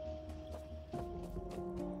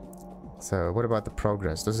 So what about the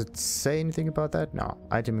progress? Does it say anything about that? No.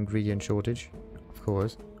 Item ingredient shortage, of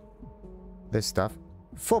course. This stuff.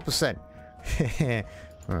 4%.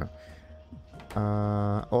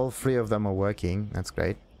 All three of them are working. That's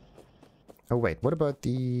great. Oh wait, what about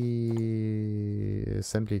the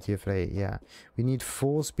assembly TFA? Yeah, we need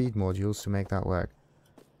 4 speed modules to make that work.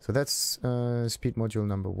 So that's speed module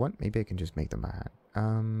number 1. Maybe I can just make them by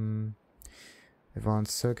hand.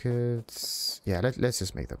 Advanced circuits. Yeah, let's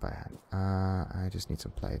just make them by hand. I just need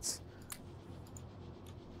some plates.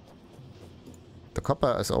 The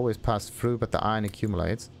copper is always passed through, but the iron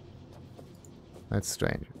accumulates. That's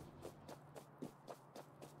strange.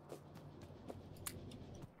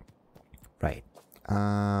 Right.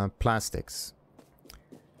 Plastics.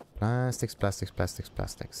 Plastics, plastics, plastics,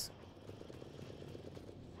 plastics.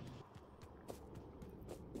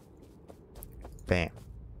 Bam.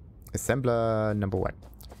 Assembler number 1.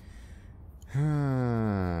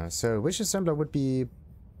 So which assembler would be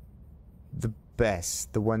the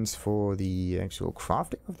best? The ones for the actual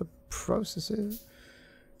crafting of the processor? I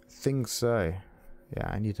think so. Yeah,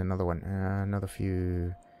 I need another one. Another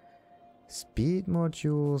few speed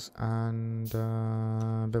modules and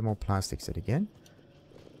a bit more plastics yet again.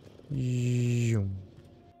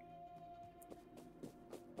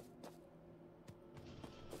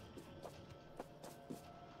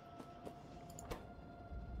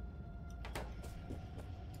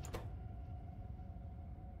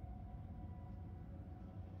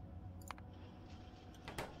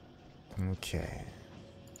 Okay.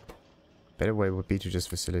 Better way would be to just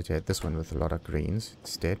facilitate this one with a lot of greens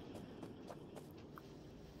instead.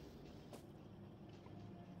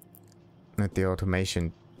 Let the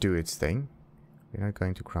automation do its thing. We're not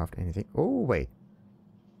going to craft anything. Oh, wait.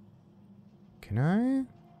 Can I?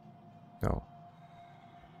 No.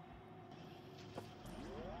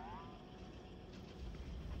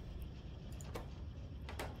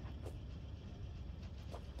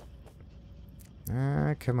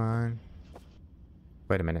 Ah, come on.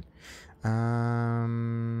 Wait a minute.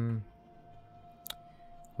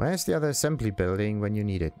 Where's the other assembly building when you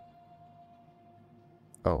need it?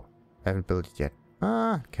 Oh, I haven't built it yet.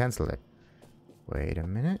 Ah, cancel it. Wait a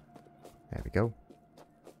minute. There we go.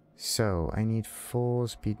 So, I need 4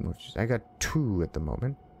 speed modules. I got 2 at the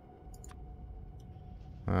moment.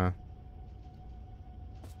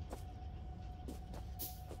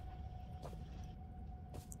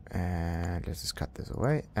 And let's just cut this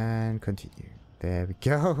away and continue. There we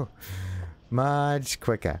go. Much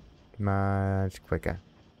quicker. Much quicker.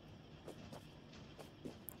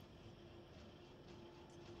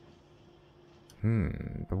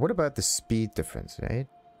 But what about the speed difference, right?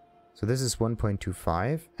 So this is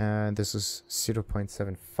 1.25 and this is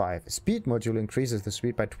 0.75. A speed module increases the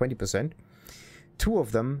speed by 20%. 2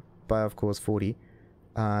 of them by, of course, 40.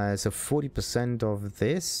 So 40% of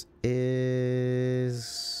this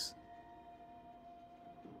is...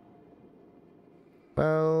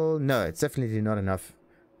 Well, no, it's definitely not enough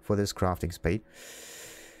for this crafting speed.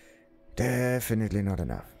 Definitely not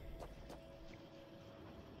enough.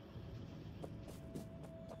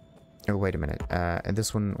 Oh, wait a minute. And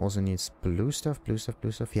this one also needs blue stuff, blue stuff,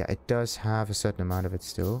 blue stuff. Yeah, it does have a certain amount of it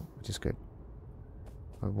still, which is good.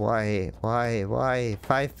 But why?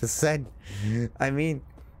 5%? I mean,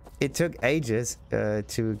 it took ages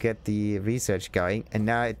to get the research going, and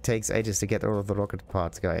now it takes ages to get all of the rocket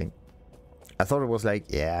parts going. I thought it was like,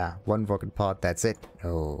 yeah, 1 rocket part, that's it.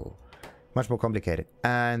 No. Much more complicated.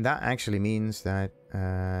 And that actually means that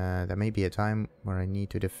there may be a time where I need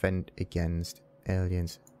to defend against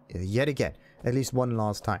aliens yet again. At least one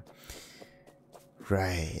last time.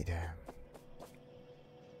 Right.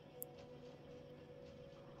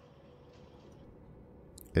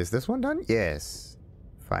 Is this one done? Yes.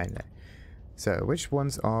 Finally. So, which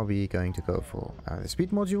ones are we going to go for? The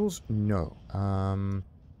speed modules? No.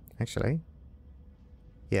 Actually.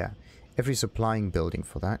 Yeah. Every supplying building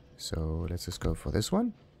for that. So, let's just go for this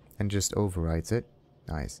one. And just overrides it.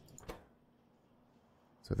 Nice.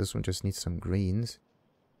 So, this one just needs some greens.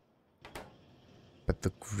 But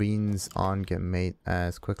the greens aren't getting made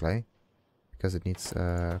as quickly. Because it needs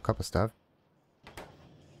copper stuff.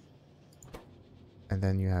 And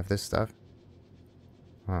then you have this stuff.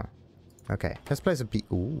 Huh. Okay. Let's place a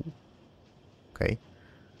ooh. Okay.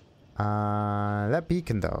 That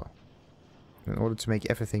beacon though. In order to make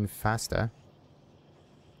everything faster.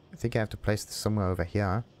 I think I have to place this somewhere over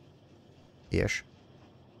here. Ish.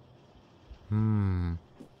 I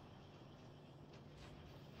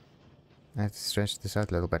have to stretch this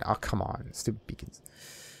out a little bit. Oh, come on. Stupid beacons.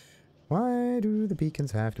 Why do the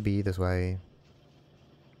beacons have to be this way?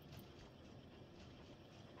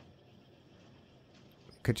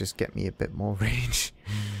 Could just get me a bit more range.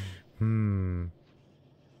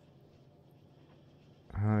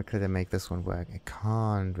 How could I make this one work? I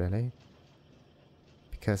can't really.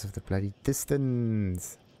 Because of the bloody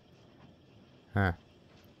distance. Huh.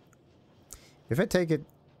 If I take it...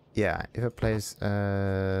 Yeah, if I place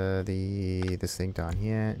this thing down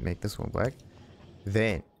here, make this one work,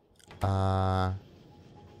 then... Oh.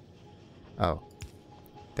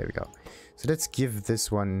 There we go. So let's give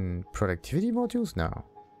this one productivity modules? No.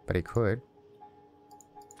 But it could.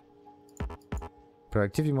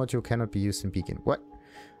 Productivity module cannot be used in beacon. What?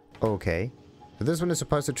 Okay. So this one is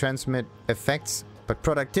supposed to transmit effects, but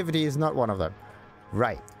productivity is not one of them.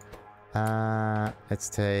 Right. Let's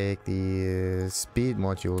take the speed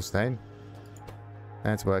modules then.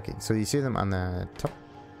 That's working. So you see them on the top.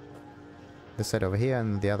 This side over here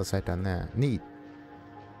and the other side down there. Neat.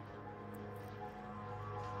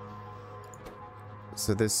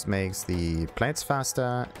 So this makes the plants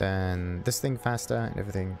faster, and this thing faster, and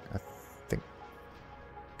everything, I think,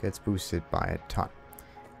 gets boosted by a ton.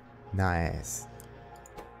 Nice.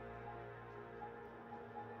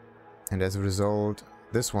 And as a result,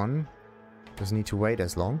 this one doesn't need to wait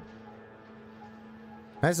as long.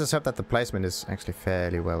 Let's just hope that the placement is actually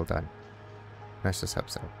fairly well done. Let's just hope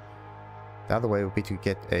so. The other way would be to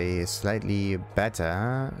get a slightly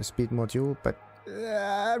better speed module, but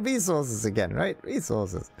resources again, right?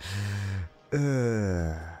 Resources.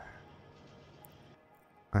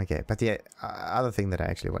 Okay, but the other thing that I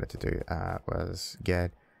actually wanted to do was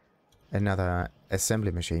get another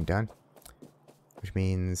assembly machine done. Which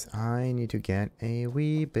means I need to get a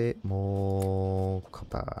wee bit more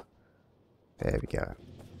copper. There we go.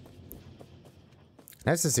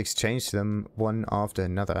 Let's just exchange them one after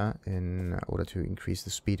another in order to increase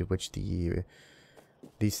the speed at which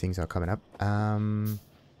these things are coming up.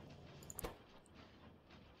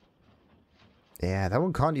 Yeah, that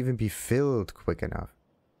one can't even be filled quick enough.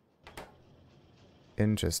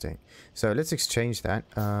 Interesting. So let's exchange that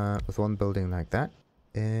with one building like that.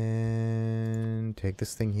 And take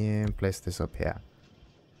this thing here and place this up here.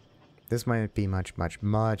 This might be much better.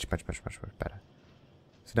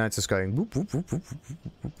 So now it's just going whoop, whoop, whoop, whoop, whoop,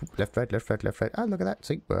 whoop, whoop, left, right, left, right, left, right. Oh, look at that.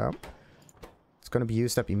 See, well, it's going to be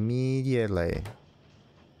used up immediately.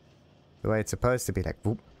 The way it's supposed to be, like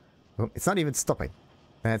whoop, whoop. It's not even stopping.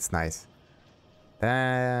 That's nice.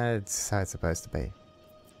 That's how it's supposed to be.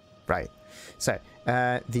 Right. So,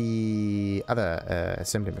 the other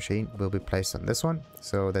assembly machine will be placed on this one,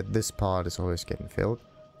 so that this part is always getting filled.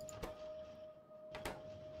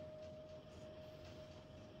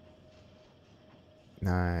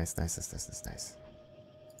 Nice, nice, nice, nice, nice,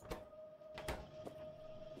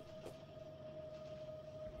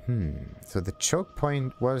 nice. So the choke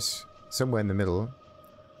point was somewhere in the middle,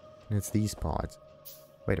 and it's these parts.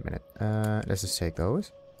 Wait a minute. Let's just take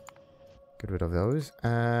those. Get rid of those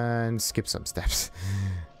and skip some steps.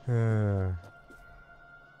 So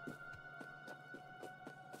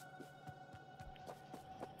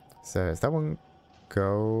is that one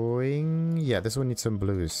going? Yeah, this one needs some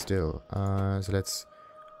blues still. So let's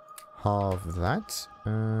halve that.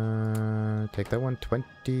 Take that one.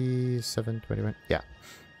 27, 21. Yeah.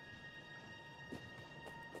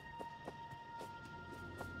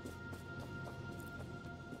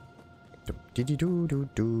 The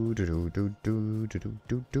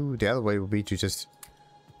other way would be to just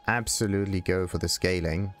absolutely go for the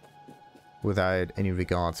scaling without any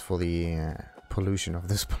regards for the pollution of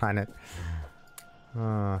this planet.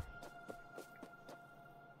 But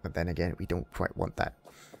then again, we don't quite want that.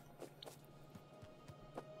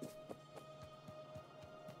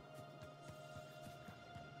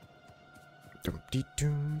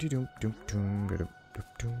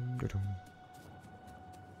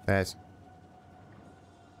 There's...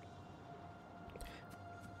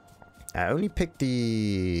 I only picked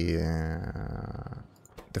the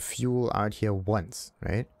fuel out here once,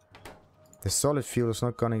 right? The solid fuel is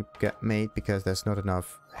not gonna get made because there's not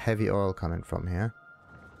enough heavy oil coming from here.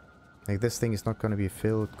 Like, this thing is not gonna be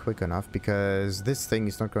filled quick enough because this thing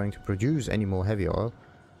is not going to produce any more heavy oil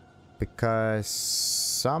because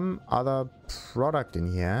some other product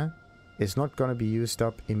in here is not gonna be used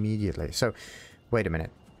up immediately. So, wait a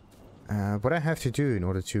minute. What I have to do in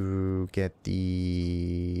order to get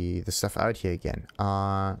the stuff out here again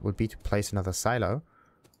would be to place another silo.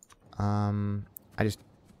 I just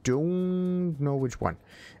don't know which one.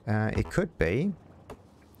 It could be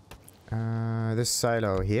this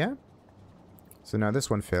silo here. So now this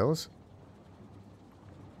one fills.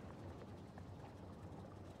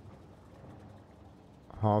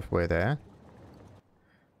 Halfway there.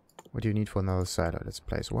 What do you need for another silo? Let's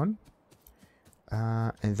place one.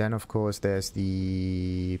 And then, of course, there's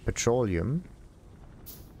the petroleum.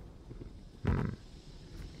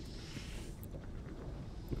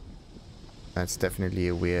 That's definitely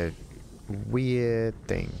a weird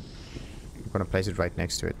thing. I'm gonna place it right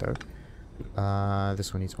next to it, though.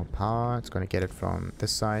 This one needs more power. It's gonna get it from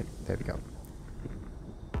this side. There we go.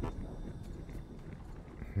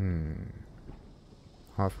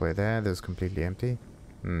 Halfway there, this is completely empty.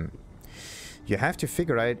 You have to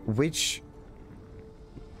figure out which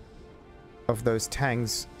of those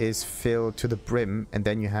tanks is filled to the brim, and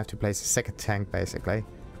then you have to place a second tank basically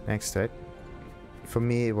next to it. For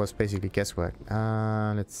me, it was basically guesswork.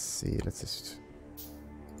 Let's see. Let's just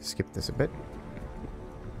skip this a bit.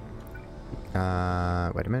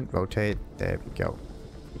 Wait a minute. Rotate. There we go.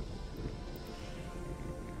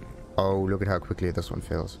 Oh, look at how quickly this one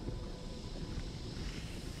fills.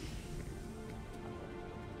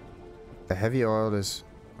 The heavy oil is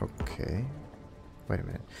okay. Wait a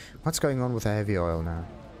minute. What's going on with the heavy oil now?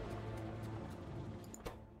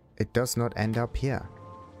 It does not end up here.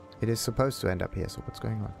 It is supposed to end up here, so what's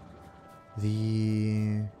going on?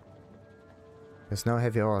 There's no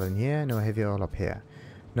heavy oil in here, no heavy oil up here.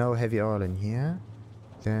 No heavy oil in here.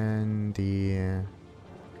 Then the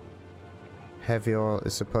heavy oil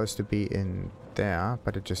is supposed to be in there,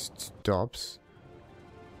 but it just stops.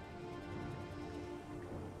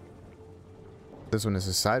 This one is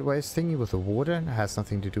a sideways thingy with the water and it has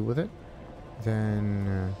nothing to do with it.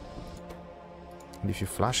 Then, and if you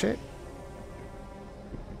flush it,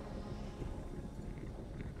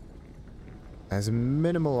 There's a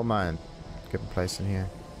minimal amount getting placed in here.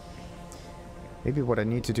 Maybe what I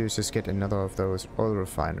need to do is just get another of those oil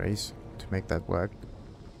refineries to make that work.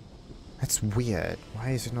 That's weird.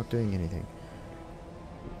 Why is it not doing anything?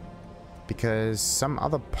 Because some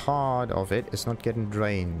other part of it is not getting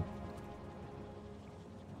drained.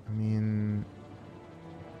 I mean...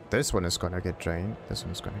 this one is gonna get drained. This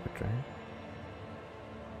one is gonna get drained.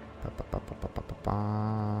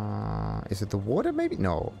 Is it the water maybe?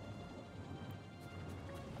 No.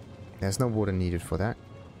 There's no water needed for that.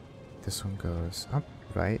 This one goes up,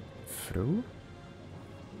 right, through.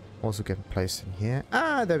 Also getting placed in here.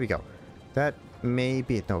 Ah, there we go. That may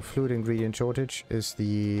be it. No, fluid ingredient shortage is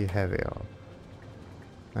the heavy oil.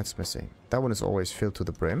 That's missing. That one is always filled to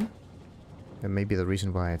the brim. That may be the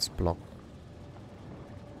reason why it's blocked.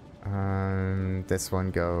 This one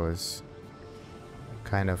goes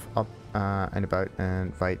kind of up and about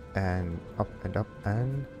and right and up and up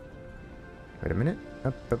and... wait a minute.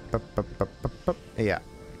 Up, up, up, up, up, up, up. Yeah.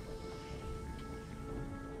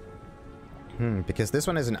 Because this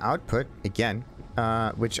one is an output, again,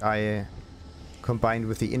 which I combined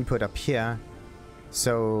with the input up here.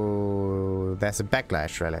 So there's a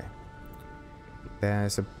backlash, really.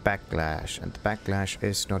 There's a backlash, and the backlash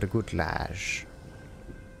is not a good lash.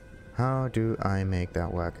 How do I make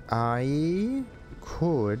that work? I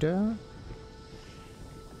could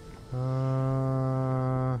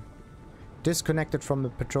disconnect it from the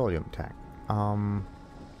petroleum tank.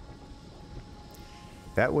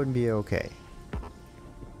 That wouldn't be okay.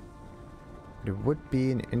 It would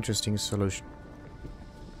be an interesting solution.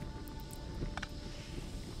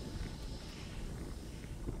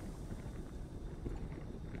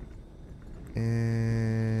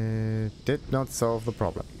 It did not solve the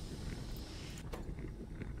problem.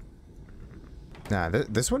 Nah,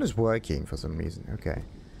 this one is working for some reason. Okay.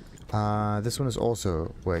 This one is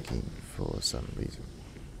also working for some reason.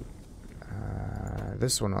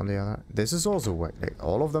 This one on the other... this is also working. Like,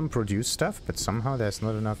 all of them produce stuff, but somehow there's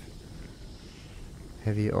not enough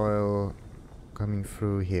heavy oil coming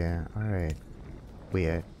through here. Alright.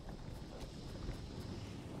 Weird.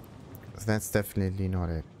 That's definitely not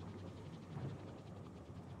it.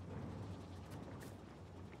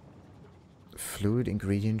 Fluid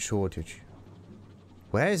ingredient shortage.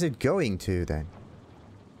 Where is it going to then?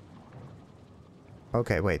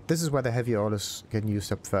 Okay, wait. This is where the heavy oil is getting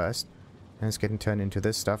used up first. And it's getting turned into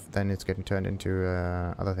this stuff. Then it's getting turned into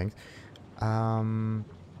other things.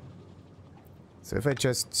 So if I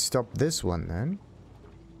just stop this one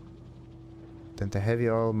then the heavy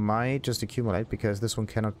oil might just accumulate because this one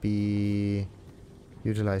cannot be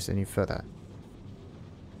utilized any further.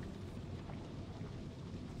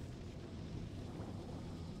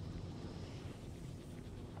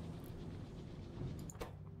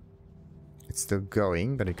 It's still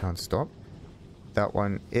going, but it can't stop. That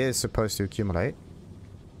one is supposed to accumulate.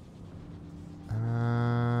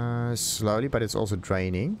 Slowly, but it's also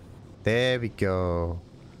draining. There we go.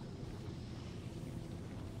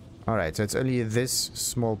 Alright, so it's only this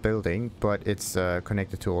small building, but it's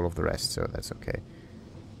connected to all of the rest, so that's okay.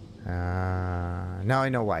 Now I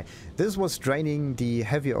know why. This was draining the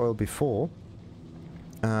heavy oil before,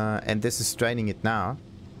 and this is draining it now.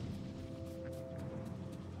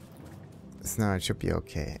 So now it should be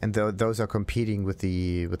okay. And those are competing with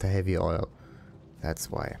the heavy oil. That's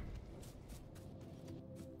why.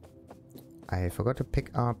 I forgot to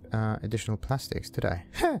pick up additional plastics, did I?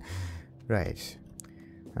 Right.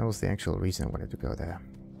 That was the actual reason I wanted to go there.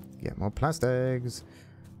 Get more plastics.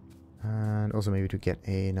 And also maybe to get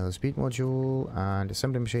another speed module and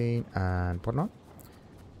assembly machine and whatnot.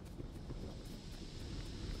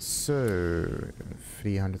 So,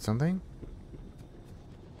 300 something.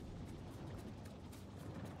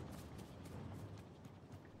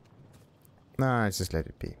 Nah, let's just let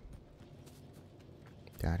it be.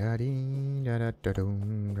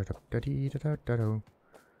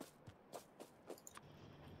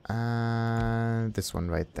 And this one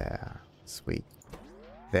right there. Sweet.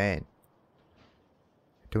 Then,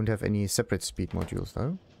 I don't have any separate speed modules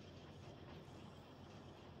though.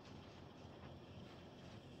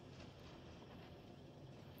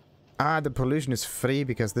 Ah, the pollution is free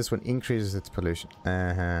because this one increases its pollution.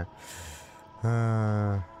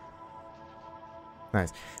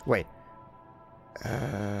 Nice. Wait.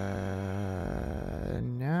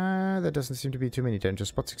 Nah, there doesn't seem to be too many danger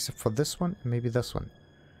spots except for this one and maybe this one.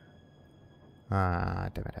 Ah,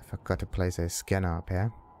 damn it, I forgot to place a scanner up here.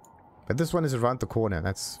 But this one is around the corner.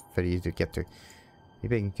 That's very easy to get to.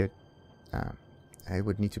 Maybe I can get... I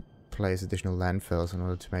would need to place additional landfills in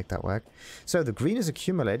order to make that work. So the green is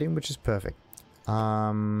accumulating, which is perfect.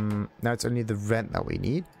 Now it's only the red that we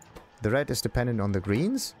need. The red is dependent on the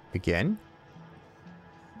greens. Again.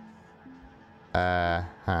 Huh.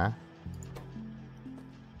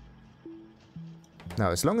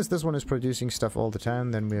 Now, as long as this one is producing stuff all the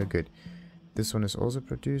time, then we are good. This one is also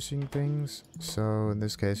producing things. So, in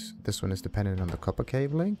this case, this one is dependent on the copper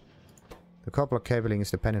cabling. The copper cabling is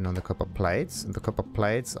dependent on the copper plates. And the copper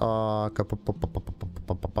plates are... Copper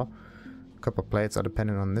plates are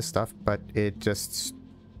dependent on this stuff, but it just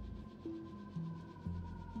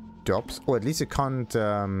stops. Or at least it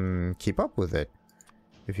can't keep up with it,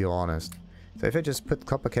 if you're honest. So if I just put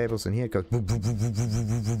copper cables in here, it goes...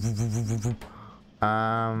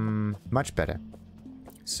 much better.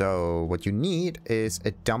 So what you need is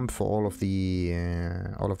a dump for all of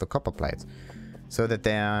the copper plates, so that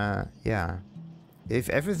they are, yeah. If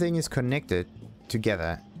everything is connected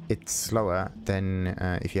together, it's slower than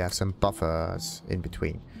if you have some buffers in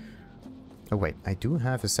between. Oh wait, I do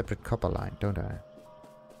have a separate copper line, don't I?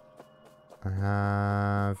 I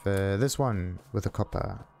have this one with the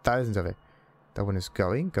copper, thousands of it. That one is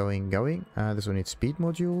going. This one needs speed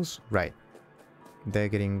modules, right? They're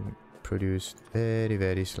getting produced very,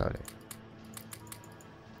 very slowly.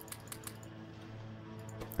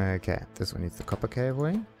 Okay, this one needs the copper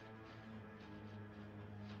cabling.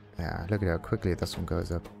 Yeah, look at how quickly this one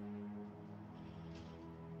goes up.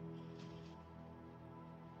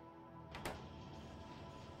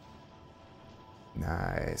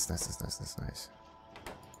 Nice.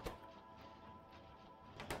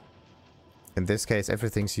 In this case,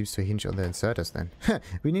 everything seems to hinge on the inserters then.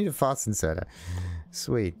 We need a fast inserter.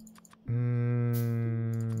 Sweet.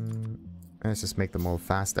 Let's just make them all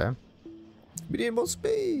faster. We need more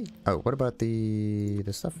speed. Oh, what about the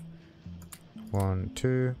stuff? 1,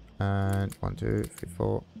 2, and 1, 2, 3,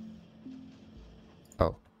 4.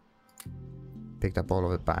 Oh. Picked up all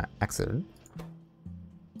of it by accident.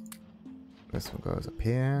 This one goes up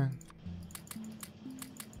here.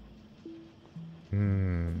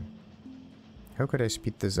 How could I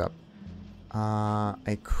speed this up?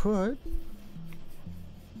 I could.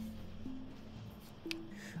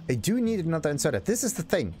 I do need another inserter. This is the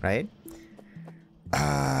thing, right?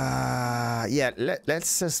 Yeah,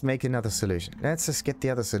 let's just make another solution. Let's just get the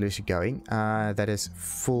other solution going. That is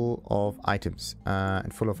full of items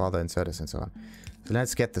and full of other inserters and so on. So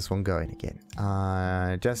let's get this one going again.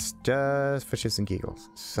 Just for shits and giggles.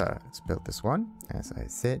 So let's build this one, as I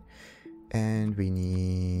said. And we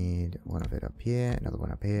need one of it up here, another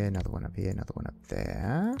one up here, another one up here, another one up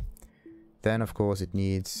there. Then, of course, it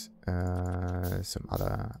needs some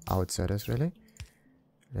other outsiders, really.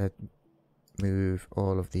 Let's move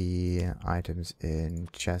all of the items in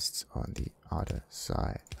chests on the other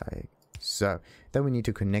side, like so. Then we need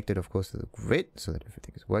to connect it, of course, to the grid so that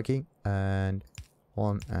everything is working. And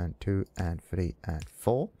 1, and 2, and 3, and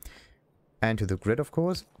 4. And to the grid, of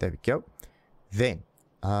course. There we go. Then,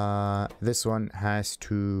 this one has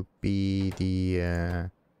to be the...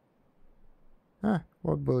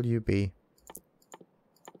 what will you be?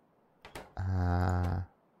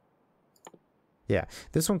 Yeah,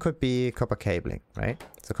 this one could be copper cabling, right?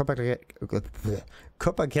 So copper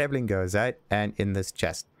cabling goes out and in this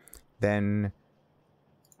chest. Then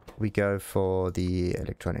we go for the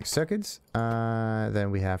electronic circuits.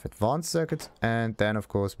 Then we have advanced circuits. And then, of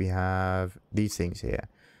course, we have these things here.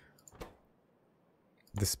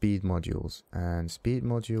 The speed modules. And speed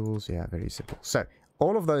modules, yeah, very simple. So,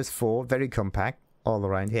 all of those 4, very compact, all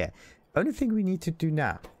around here. Only thing we need to do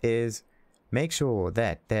now is make sure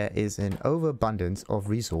that there is an overabundance of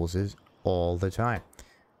resources all the time.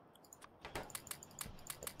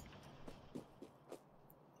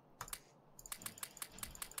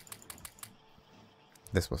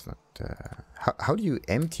 This was not... how do you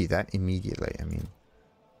empty that immediately? I mean,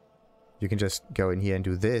 you can just go in here and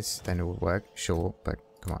do this, then it will work. Sure, but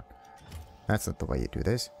come on. That's not the way you do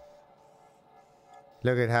this.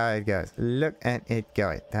 Look at how it goes. Look at it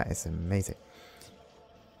going. That is amazing.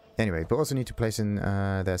 Anyway, we also need to place in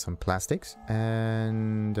there some plastics.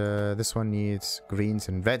 And this one needs greens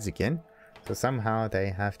and reds again. So somehow they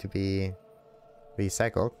have to be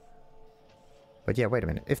recycled. But yeah, wait a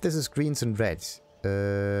minute. If this is greens and reds...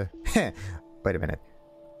 wait a minute.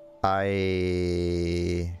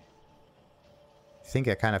 I think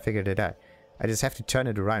I kind of figured it out. I just have to turn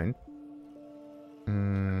it around.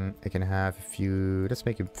 I can have a few... Let's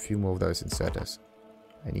make a few more of those inserters.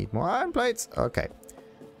 I need more iron plates. Okay.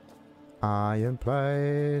 Iron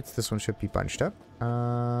plates. This one should be bunched up.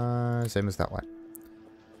 Same as that one.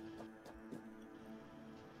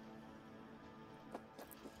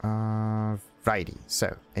 Righty.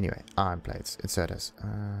 So, anyway, iron plates, inserters.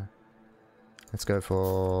 Let's go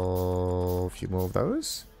for a few more of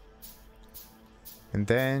those. And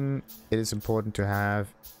then it is important to have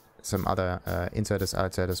some other inserters,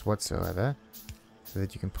 outserters whatsoever, so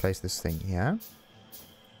that you can place this thing here.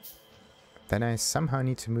 Then I somehow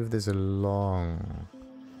need to move this along.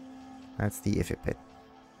 That's the iffy bit.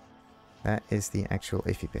 That is the actual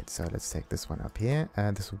iffy bit. So let's take this one up here.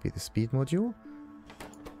 This will be the speed module.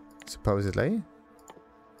 Supposedly.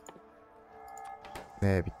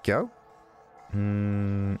 There we go.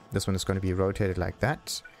 This one is going to be rotated like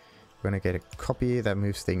that. We're going to get a copy that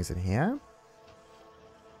moves things in here.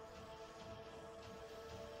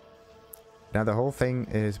 Now the whole thing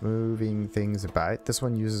is moving things about. This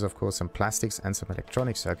one uses, of course, some plastics and some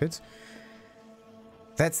electronic circuits.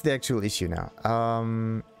 That's the actual issue now.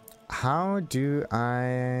 How do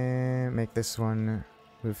I make this one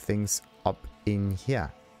move things up in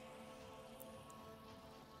here?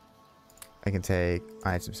 I can take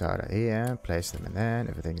items out of here, place them in there, and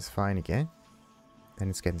everything is fine again. Then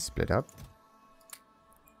it's getting split up.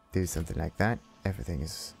 Do something like that. Everything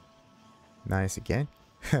is nice again.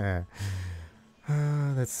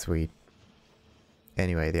 That's sweet.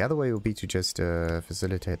 Anyway, the other way will be to just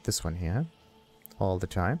facilitate this one here all the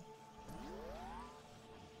time.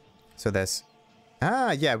 So there's...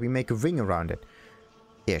 yeah, we make a ring around it.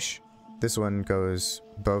 Ish. This one goes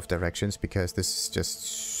both directions because this is just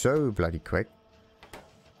so bloody quick.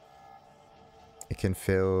 It can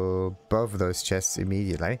fill both of those chests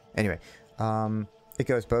immediately. Anyway, it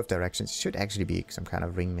goes both directions. It should actually be some kind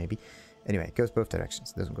of ring maybe. Anyway, it goes both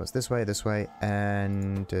directions. This one goes this way,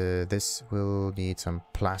 and this will need some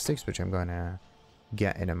plastics, which I'm gonna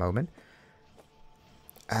get in a moment.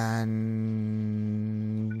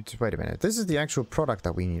 And wait a minute, this is the actual product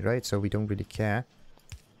that we need, right? So we don't really care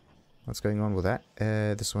what's going on with that.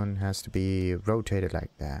 This one has to be rotated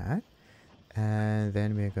like that, and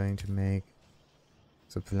then we're going to make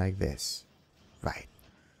something like this, right?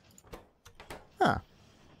 Huh.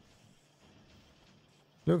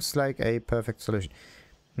 Looks like a perfect solution.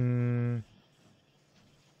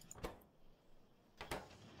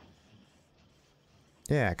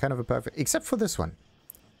 Yeah, kind of a perfect, except for this one.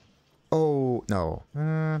 Oh no.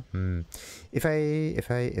 If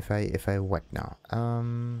I what now?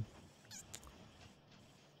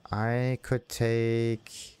 I could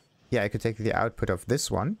take, yeah, I could take the output of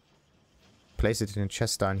this one, place it in a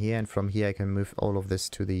chest down here, and from here I can move all of this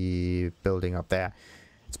to the building up there.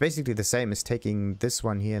 It's basically the same as taking this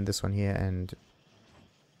one here and this one here and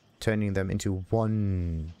turning them into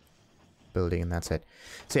one building, and that's it.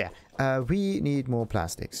 So yeah, we need more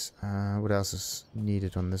plastics. What else is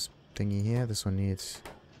needed on this thingy here? This one needs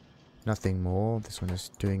nothing more. This one is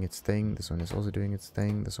doing its thing. This one is also doing its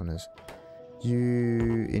thing. This one is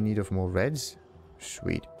in need of more reds.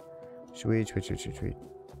 Sweet. Sweet.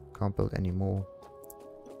 Can't build any more.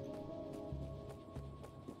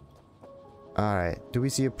 Alright, do we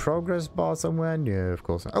see a progress bar somewhere? No, of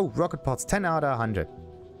course not. Oh, rocket pods, 10 out of 100.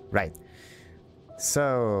 Right.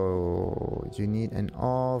 So, you need an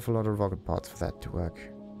awful lot of rocket pods for that to work.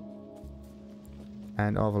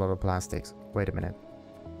 And an awful lot of plastics. Wait a minute.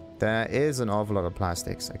 There is an awful lot of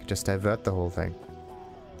plastics. I could just divert the whole thing.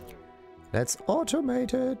 Let's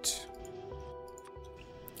automate it.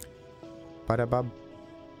 Ba-da-bum.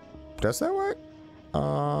 Does that work?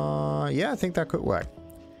 Yeah, I think that could work.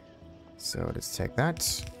 So let's take that,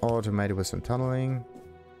 automate it with some tunneling,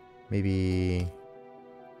 maybe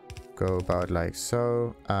go about like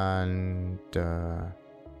so, and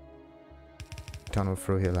tunnel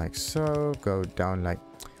through here like so, go down like,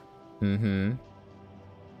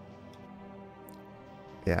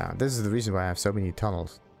 yeah, this is the reason why I have so many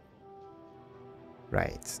tunnels.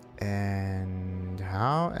 Right, and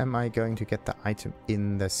how am I going to get the item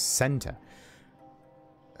in the center?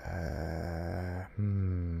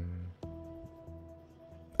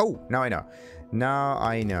 Oh, now I know. Now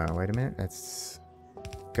I know. Wait a minute. Let's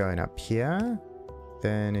going up here.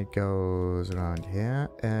 Then it goes around here.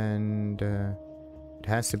 And it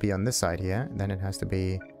has to be on this side here. Then it has to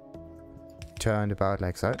be turned about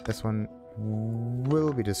like so. This one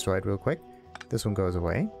will be destroyed real quick. This one goes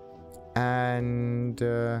away. And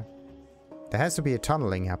there has to be a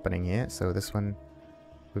tunneling happening here. So this one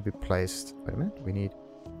will be placed. Wait a minute. We need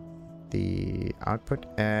the output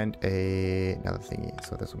and another thingy.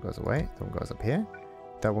 So this one goes away. That one goes up here.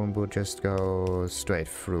 That one will just go straight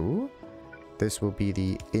through. This will be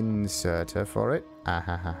the inserter for it.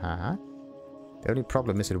 The only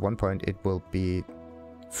problem is at one point it will be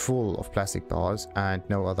full of plastic bars and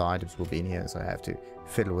no other items will be in here, so I have to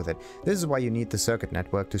fiddle with it. This is why you need the circuit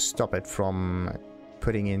network to stop it from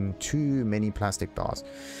putting in too many plastic bars.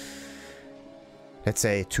 Let's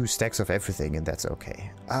say 2 stacks of everything, and that's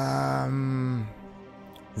okay.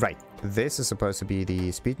 Right. this is supposed to be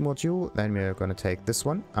the speed module. Then we're going to take this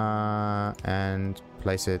one and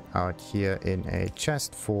place it out here in a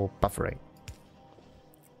chest for buffering.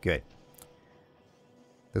 Good.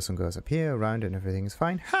 This one goes up here, around, and everything's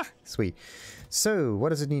fine. Ha! Sweet. So, what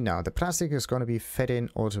does it need now? The plastic is going to be fed in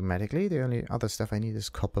automatically. The only other stuff I need is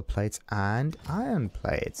copper plates and iron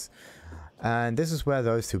plates. And this is where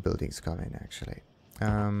those two buildings come in, actually.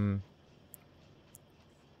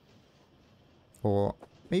 Or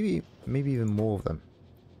maybe even more of them.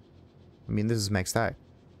 I mean, this is maxed out.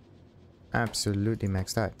 Absolutely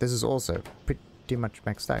maxed out. This is also pretty much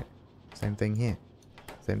maxed out. Same thing here.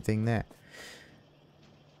 Same thing there.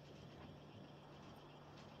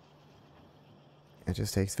 It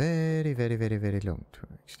just takes very, very, very, very long to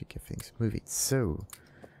actually get things moving. So,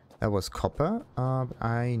 that was copper.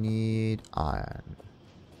 I need iron.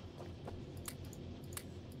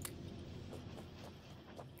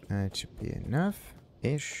 That should be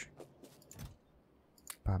enough-ish.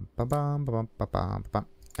 Bum, bum, bum, bum, bum, bum, bum.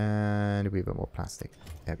 And we have more plastic.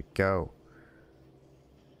 There we go.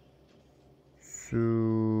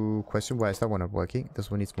 So, question, why is that one not working?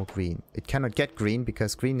 This one needs more green. It cannot get green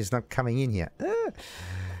because green is not coming in here.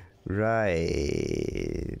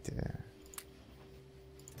 Right.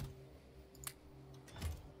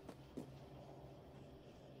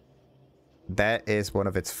 That is one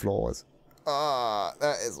of its flaws. Ah,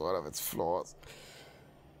 that is one of its flaws.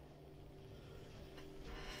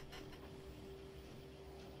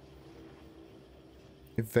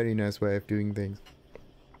 A very nice way of doing things.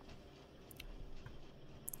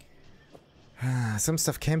 Some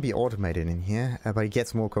stuff can be automated in here, but it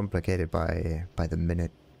gets more complicated by the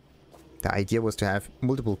minute. The idea was to have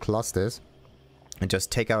multiple clusters and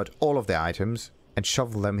just take out all of the items and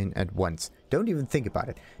shovel them in at once. Don't even think about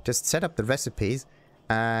it. Just set up the recipes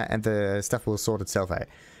and the stuff will sort itself out.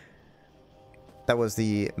 That was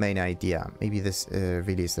the main idea. Maybe this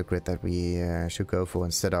really is the grid that we should go for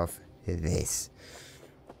instead of this.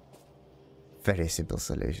 Very simple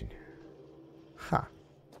solution. Ha.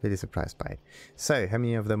 Really surprised by it. So, how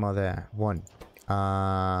many of them are there? One.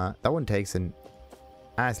 That one takes an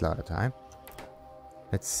as lot of time.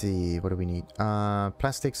 Let's see, what do we need?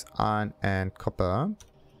 Plastics, iron, and copper.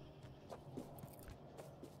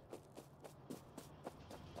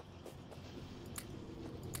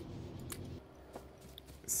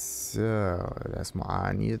 So, that's more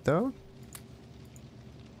iron needed though.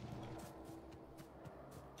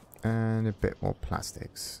 And a bit more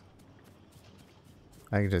plastics.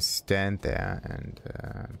 I can just stand there and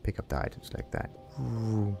pick up the items like that.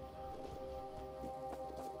 Ooh.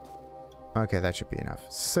 Okay, that should be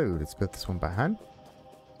enough. So, let's build this one by hand.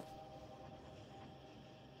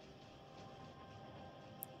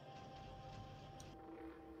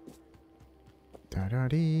 Da da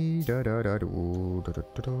dee da da da do da da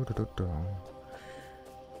da da da da.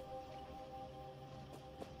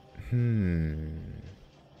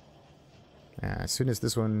 Yeah, as soon as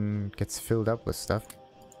this one gets filled up with stuff,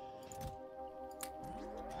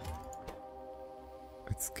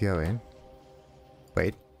 let's go in.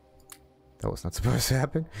 Wait. That was not supposed to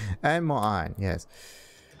happen. And more iron, yes.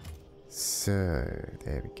 So,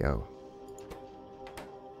 there we go.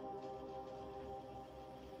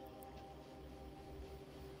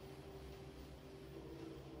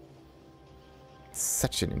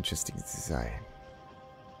 Such an interesting design.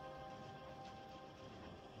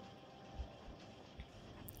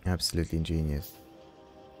 Absolutely ingenious.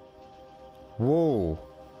 Whoa.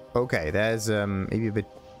 Okay, there's maybe a bit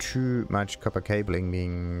too much copper cabling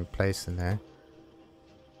being placed in there.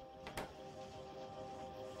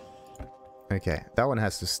 Okay, that one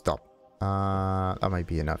has to stop. That might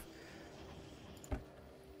be enough.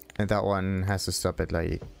 And that one has to stop at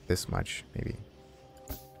like this much, maybe.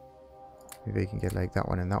 Maybe we can get like that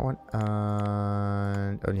one and that one.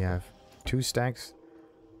 Only have 2 stacks.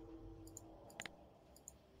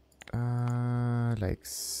 Like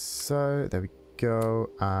so. There we go.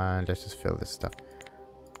 And let's just fill this stuff.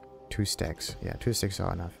 2 stacks. Yeah, 2 stacks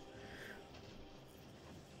are enough.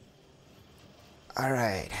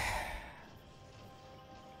 Alright.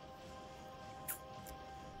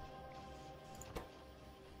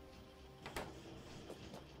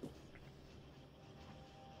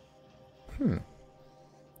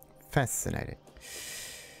 Fascinating.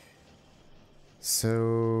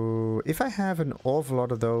 So, if I have an awful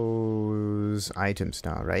lot of those items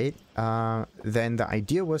now, right? Then the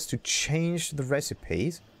idea was to change the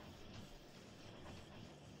recipes.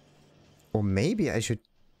 Or maybe I should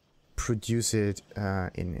produce it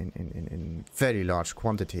in very large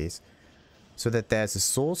quantities. So that there's a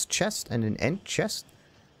source chest and an end chest.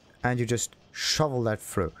 And you just shovel that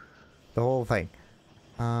through. The whole thing.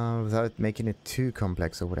 Without making it too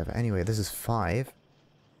complex or whatever. Anyway, this is 5.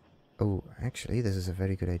 Oh, actually, this is a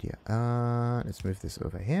very good idea. Let's move this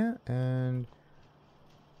over here, and...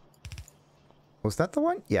 Was that the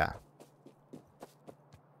one? Yeah.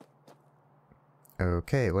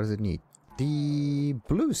 Okay, what does it need? The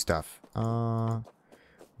blue stuff.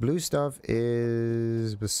 Blue stuff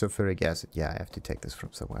is with sulfuric acid. Yeah, I have to take this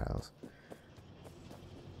from somewhere else.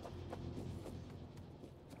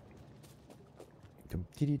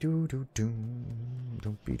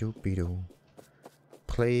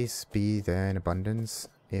 Please be there in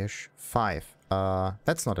abundance-ish. 5.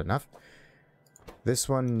 That's not enough. This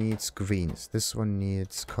one needs greens. This one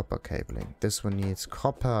needs copper cabling. This one needs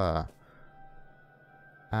copper.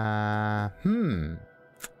 Yeah,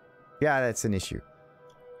 that's an issue.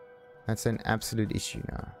 That's an absolute issue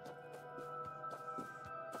now.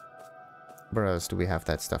 Where else do we have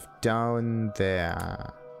that stuff? Down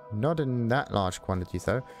there. Not in that large quantity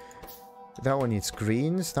though. That one needs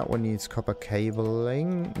greens. That one needs copper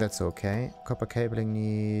cabling. That's okay. Copper cabling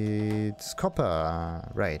needs copper.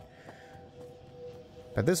 Right.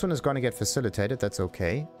 But this one is going to get facilitated. That's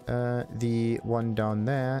okay. The one down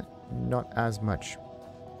there, not as much.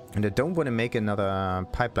 And I don't want to make another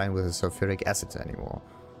pipeline with a sulfuric acid anymore.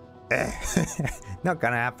 Not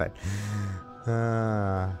gonna happen.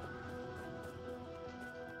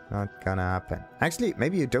 Not gonna happen. Actually,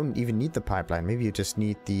 maybe you don't even need the pipeline. Maybe you just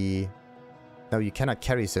need the... No, you cannot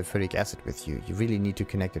carry sulfuric acid with you. You really need to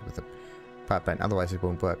connect it with the pipeline. Otherwise, it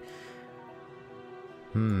won't work.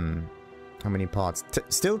 How many parts?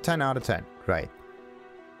 Still 10 out of 10. Right.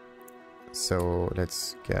 So,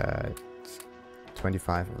 let's get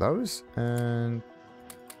 25 of those. And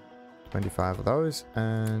 25 of those.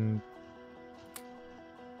 And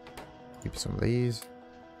keep some of these.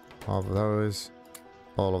 All of those.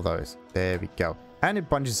 All of those. There we go. And it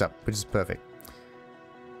bunches up, which is perfect.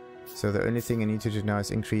 So the only thing I need to do now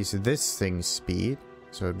is increase this thing's speed,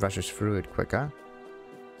 so it rushes through it quicker.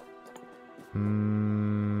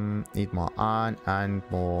 Need more iron and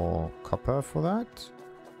more copper for that.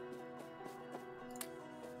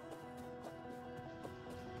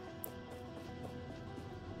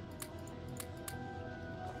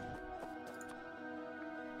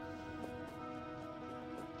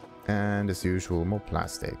 And as usual, more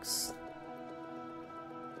plastics.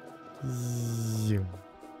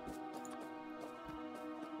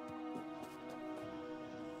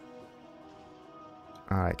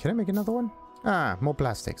 Alright, can I make another one? Ah, more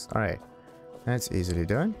plastics. Alright. That's easily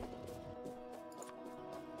done.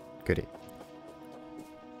 Goodie.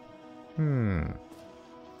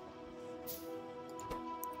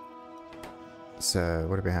 So,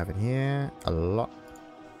 what do we have in here? A lot.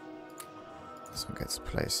 This one gets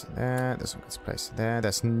placed in there. This one gets placed in there.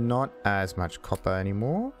 There's not as much copper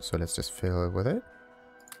anymore. So let's just fill it with it.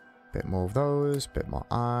 Bit more of those. Bit more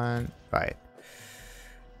iron. Right.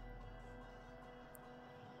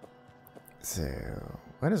 So,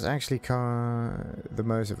 where does actually the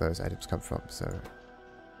most of those items come from? So,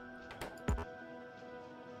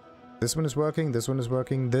 this one is working. This one is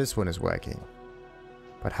working. This one is working.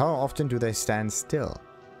 But how often do they stand still?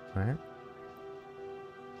 Right?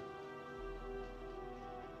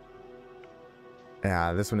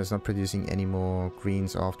 Yeah, this one is not producing any more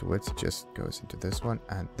greens afterwards. It just goes into this one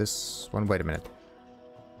and this one. Wait a minute.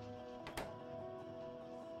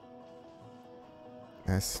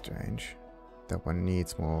 That's strange. That one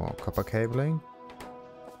needs more copper cabling.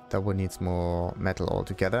 That one needs more metal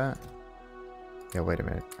altogether. Yeah, wait a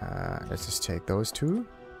minute. Let's just take those two.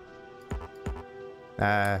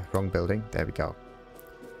 Wrong building. There we go.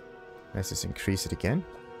 Let's just increase it again.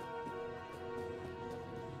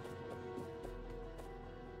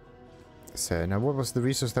 So now what was the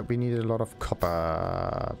resource that we needed? A lot of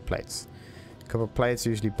copper plates. Copper plates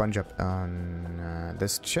usually bunch up on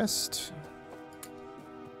this chest.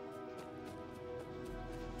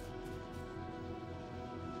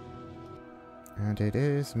 And it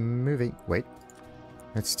is moving. Wait.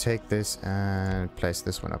 Let's take this and place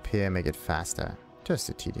this one up here. Make it faster. Just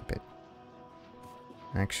a teeny bit.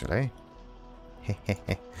 Actually.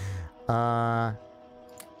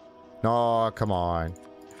 No, come on.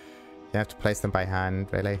 You have to place them by hand,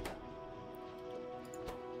 really?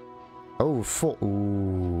 Oh,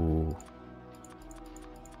 ooh.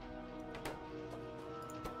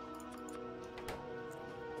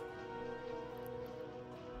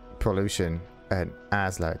 Pollution. And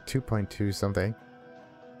Asla, 2.2 something.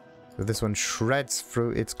 So this one shreds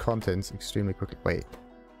through its contents extremely quickly. Wait.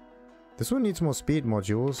 This one needs more speed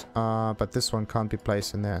modules, but this one can't be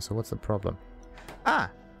placed in there. So what's the problem? Ah!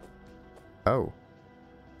 Oh.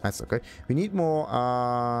 That's not good. We need more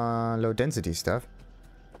low density stuff.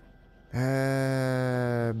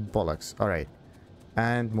 Bollocks. Alright.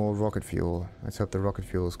 And more rocket fuel. Let's hope the rocket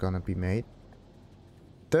fuel is gonna be made.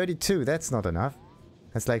 32, that's not enough.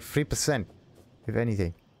 That's like 3%, if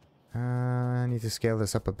anything. I need to scale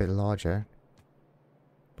this up a bit larger.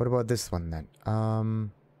 What about this one then?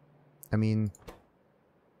 I mean...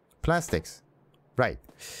 Plastics. Right.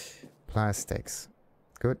 Plastics.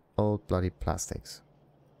 Good old bloody plastics.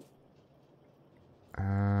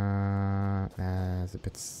 There's a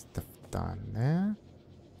bit of stuff done there.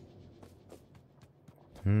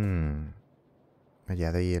 But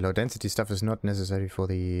yeah, the low density stuff is not necessary for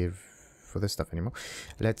this stuff anymore.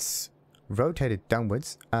 Let's rotate it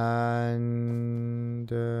downwards and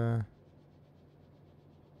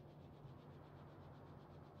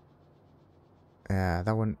yeah,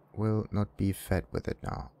 that one will not be fed with it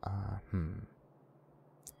now.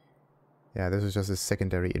 Yeah, this is just a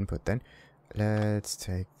secondary input then. Let's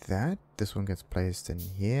take that. This one gets placed in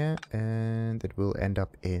here and it will end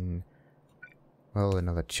up in, well,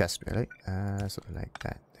 another chest really. Something like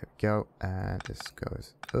that. There we go. And this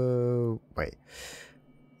goes, oh, wait.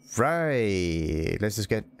 Right. Let's just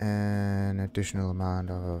get an additional amount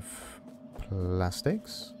of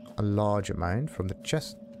plastics. A large amount from the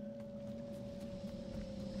chest.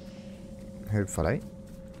 Hopefully.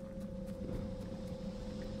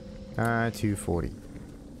 240.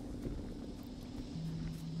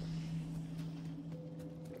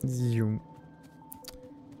 Zoom.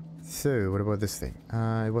 So, what about this thing?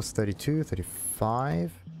 It was 32,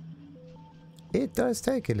 35. It does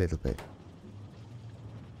take a little bit.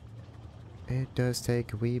 It does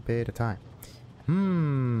take a wee bit of time.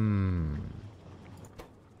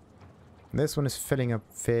 This one is filling up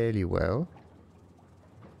fairly well.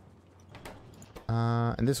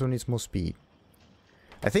 And this one needs more speed.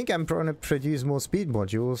 I think I'm going to produce more speed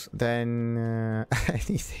modules than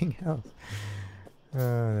anything else.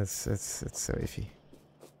 That's so iffy.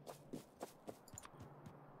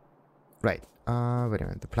 Right. Wait a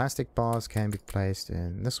minute. The plastic bars can be placed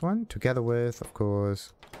in this one together with, of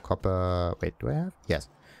course, copper. Wait, do I have? Yes.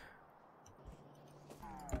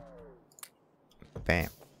 Bam.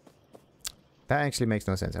 That actually makes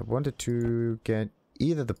no sense. I wanted to get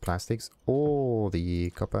either the plastics or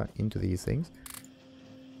the copper into these things.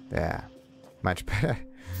 There. Much better.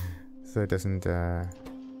 So it doesn't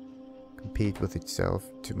compete with itself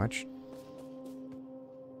too much.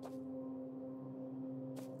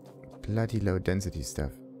 Bloody low density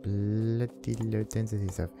stuff. Bloody low density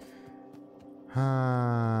stuff.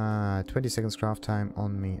 20 seconds craft time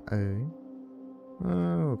on me own.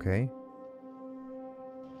 Oh, okay.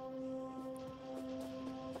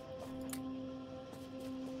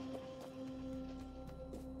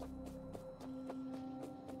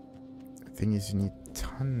 The thing is, you need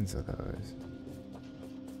tons of those.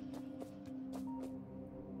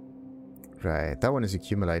 Right, that one is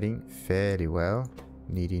accumulating fairly well.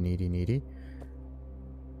 Needy, needy, needy.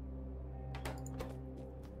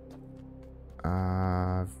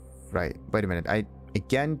 Right, wait a minute. I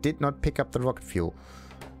again did not pick up the rocket fuel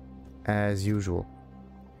as usual.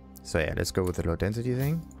 So yeah, let's go with the low density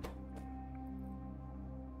thing.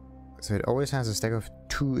 So it always has a stack of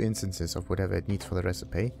 2 instances of whatever it needs for the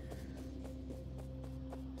recipe.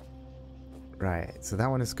 Right, so that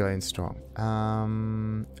one is going strong.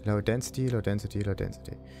 Low density, low density, low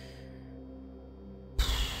density.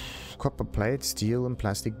 Copper plate, steel, and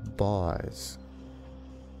plastic bars.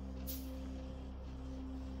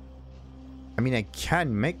 I mean, I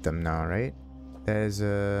can make them now, right? There's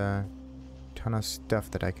a ton of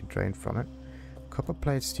stuff that I can drain from it. Copper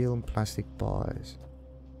plate, steel, and plastic bars.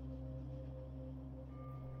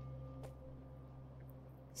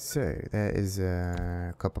 So, there is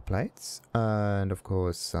copper plates, and of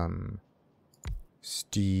course some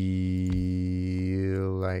steel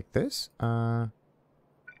like this. Wait a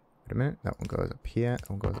minute, that one goes up here, that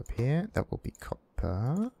one goes up here. That will be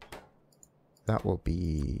copper. That will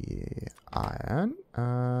be iron.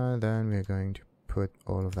 Then we're going to put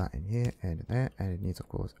all of that in here and in there, and it needs, of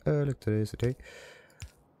course, electricity.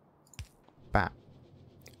 Bam.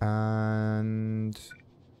 And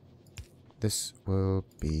this will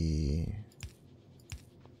be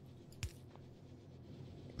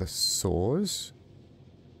the saws.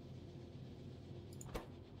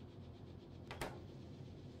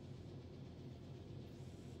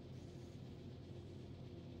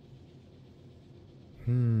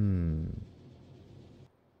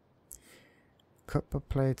 Copper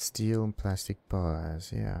plate, steel, and plastic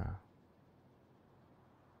bars, yeah.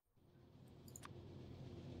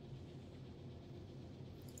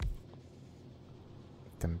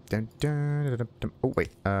 Oh wait,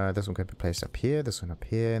 this one can be placed up here, this one up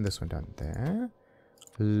here, and this one down there.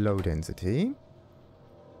 low density.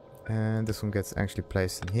 And this one gets actually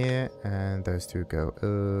placed in here, and those two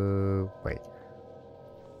go wait.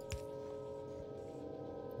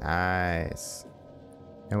 Nice.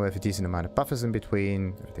 And we have a decent amount of buffers in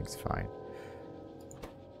between. Everything's fine,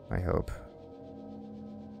 I hope.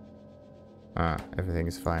 Everything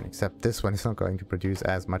is fine, except this one is not going to produce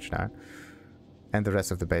as much now. And the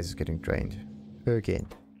rest of the base is getting drained. Again.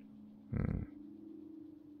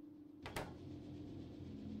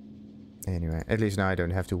 Anyway, at least now I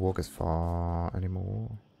don't have to walk as far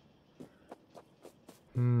anymore.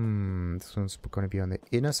 This one's going to be on the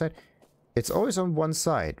inner side. It's always on one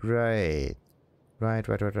side. Right. Right.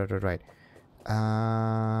 If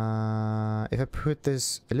I put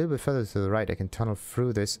this a little bit further to the right, I can tunnel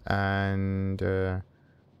through this and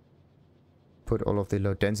put all of the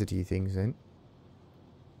low density things in.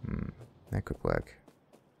 That could work.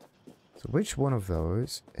 So which one of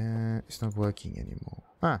those is not working anymore?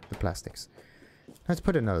 The plastics. Let's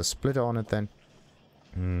put another splitter on it then.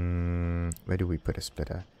 Where do we put a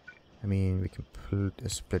splitter? I mean, we can put a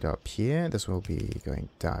splitter up here. This will be going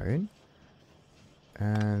down.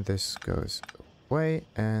 And this goes away.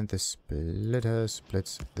 And the splitter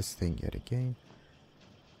splits this thing yet again.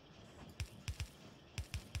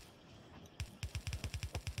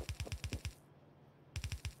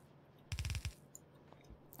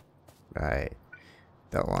 Right.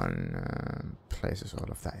 That one places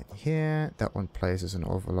all of that in here. That one places an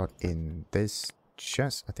awful lot in this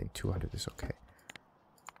chest. I think 200 is okay.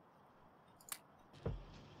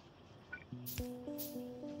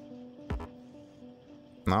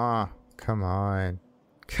 Come on.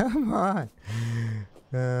 Come on.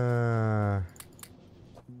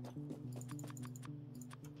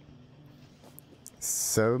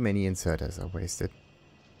 So many inserters are wasted.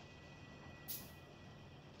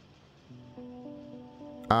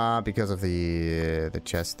 Because of the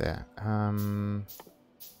chest there.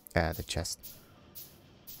 Yeah, the chest.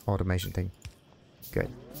 Automation thing.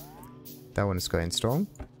 Good. That one is going strong.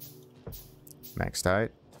 Maxed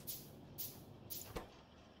out.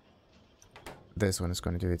 This one is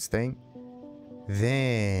going to do its thing.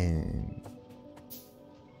 Then...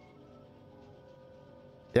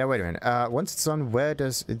 yeah, wait a minute. Once it's on, where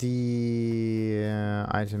does the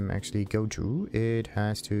item actually go to? It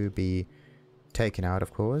has to be taken out,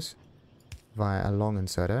 of course, via a long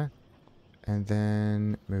inserter, and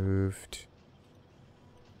then moved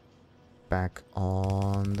back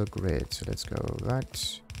on the grid. So let's go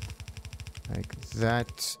that, like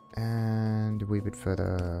that, and a wee bit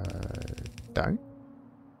further down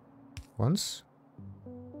once,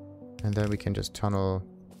 and then we can just tunnel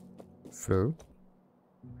through.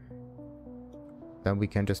 Then we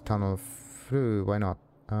can just tunnel through. Why not?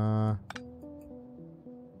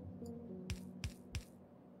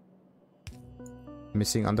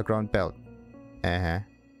 Missing underground belt.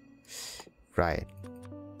 Right.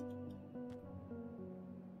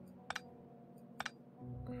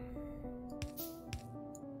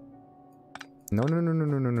 No.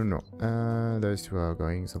 Those two are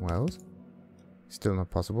going somewhere else. Still not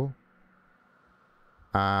possible.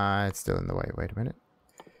 It's still in the way. Wait a minute.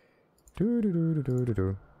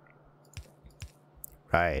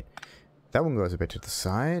 Right. That one goes a bit to the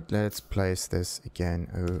side. Let's place this again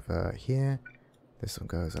over here. This one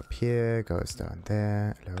goes up here, goes down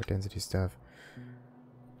there. Low density stuff.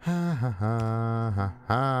 There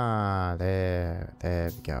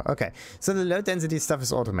we go. Okay, so the low density stuff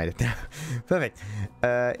is automated now. Perfect.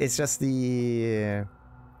 It's just the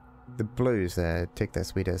blues that take their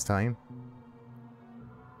sweetest time.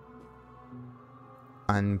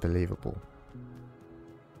 Unbelievable.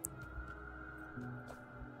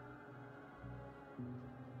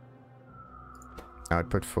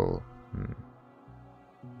 Output full.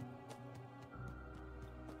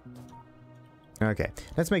 Okay,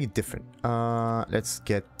 let's make it different. Let's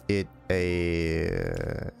get it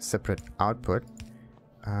a separate output.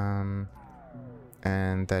 And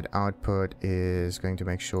that output is going to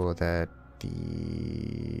make sure that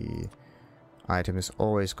the item is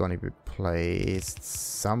always going to be placed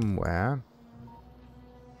somewhere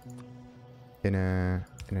in a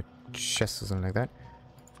chest or something like that.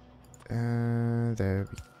 There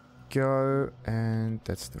we go, and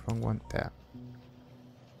that's the wrong one there.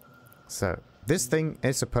 So this thing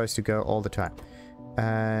is supposed to go all the time,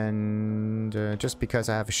 and just because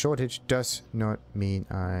I have a shortage does not mean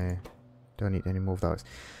I don't need any more of those.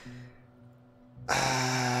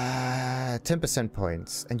 10%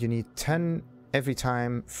 points, and you need 10 every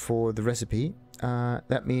time for the recipe.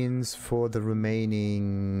 That means for the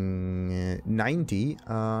remaining 90,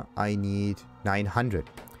 I need 900.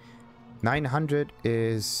 900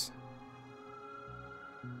 is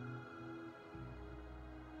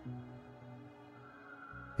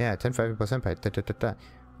Yeah, 10 for every percent paid.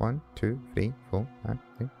 1, 2, 3, 4, 5,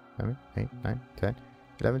 6, 7, 8, 9, 10,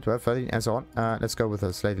 11, 12, 13, and so on. Let's go with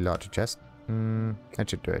a slightly larger chest. That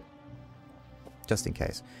should do it. Just in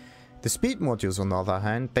case. The speed modules, on the other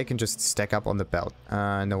hand, they can just stack up on the belt.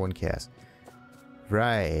 No one cares.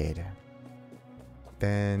 Right.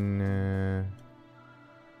 Then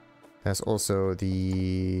there's also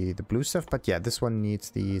the blue stuff, but yeah, this one needs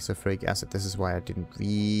the sulfuric acid. This is why I didn't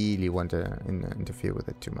really want to interfere with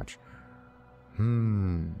it too much.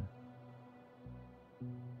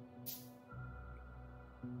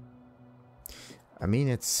 I mean,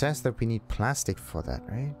 it says that we need plastic for that,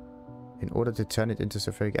 right? In order to turn it into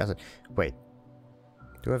sulfuric acid. Wait.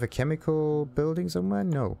 Do I have a chemical building somewhere?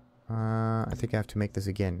 No. I think I have to make this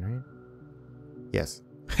again, right? Yes.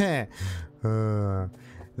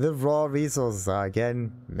 The raw resources are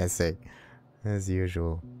again missing. As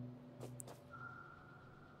usual.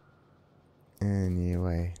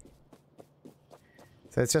 Anyway.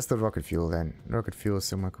 So it's just the rocket fuel then. Rocket fuel is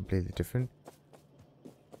somewhere completely different.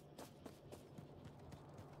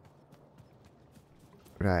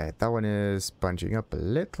 Right, that one is bunching up a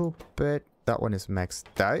little bit. That one is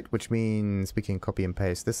maxed out, which means we can copy and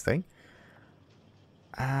paste this thing.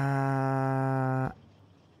 Yeah,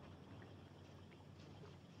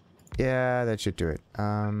 that should do it.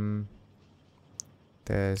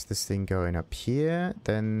 There's this thing going up here.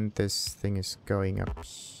 Then this thing is going up.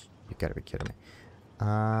 You gotta be kidding me.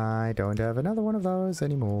 I don't have another one of those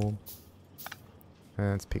anymore.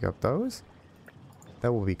 Let's pick up those.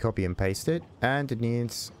 That will be copy and pasted. And it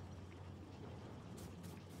needs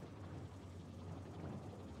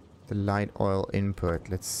the light oil input.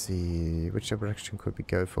 Let's see. Which direction could we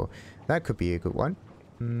go for? That could be a good one.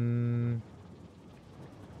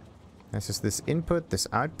 This is this input, this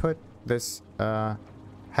output. This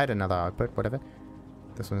had another output, whatever.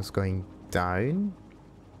 This one is going down.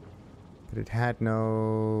 But it had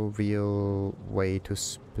no real way to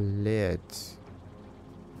split,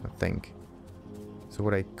 I think. So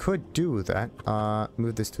what I could do with that,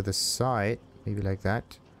 move this to the side, maybe like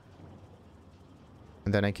that.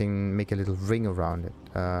 And then I can make a little ring around it.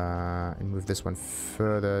 And move this one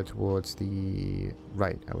further towards the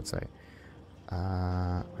right, I would say.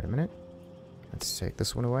 Wait a minute. Let's take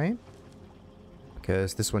this one away.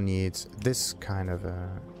 Because this one needs this kind of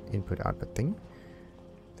input-output thing.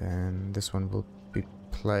 Then this one will be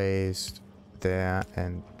placed there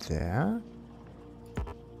and there.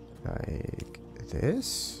 Like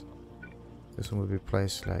this. This one will be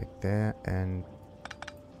placed like there and...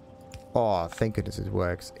 Oh, thank goodness it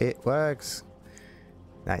works. It works!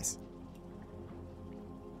 Nice.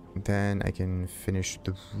 Then I can finish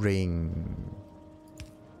the ring.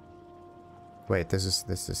 Wait, this is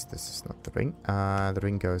not the ring. The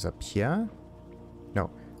ring goes up here. No,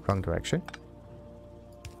 wrong direction.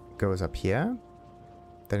 Goes up here.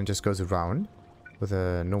 Then it just goes around with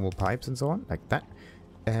normal pipes and so on, like that.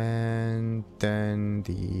 And then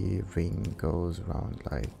the ring goes around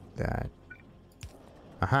like that.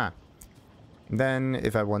 Aha. Then,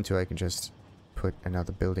 if I want to, I can just put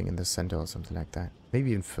another building in the center or something like that.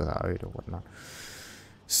 Maybe even further out or whatnot.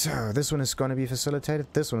 So, this one is going to be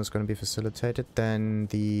facilitated. This one is going to be facilitated. Then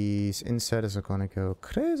these inserters are going to go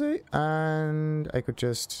crazy. And I could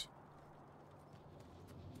just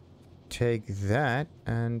take that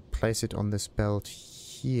and place it on this belt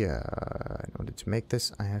here. In order to make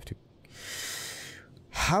this, I have to...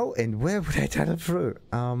 How and where would I tunnel through?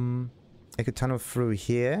 I could tunnel through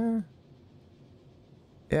here.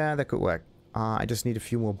 Yeah, that could work. I just need a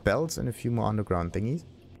few more belts and a few more underground thingies.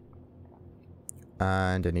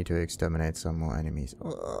 And I need to exterminate some more enemies.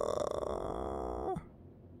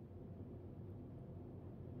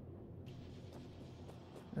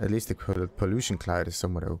 At least the pollution cloud is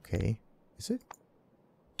somewhat okay. Is it?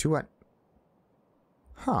 To what?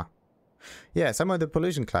 Huh. Yeah, some of the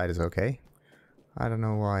pollution cloud is okay. I don't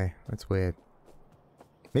know why. That's weird.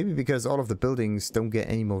 Maybe because all of the buildings don't get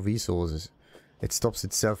any more resources. It stops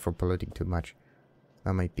itself from polluting too much.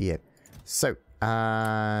 That might be it. So,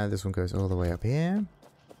 this one goes all the way up here.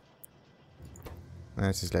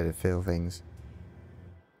 Let's just let it fill things.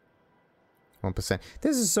 1%.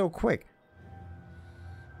 This is so quick.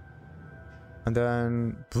 And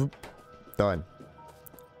then, boop, done.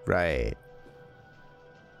 Right.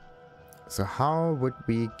 So how would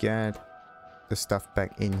we get the stuff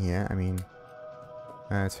back in here? I mean,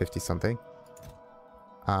 it's 50 something.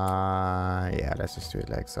 Yeah, let's just do it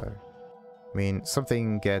like so. I mean,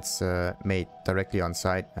 something gets made directly on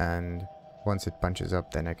site, and once it bunches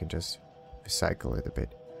up, then I can just recycle it a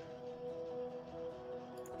bit.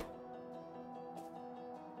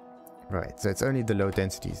 Right, so it's only the low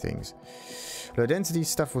density things. Low density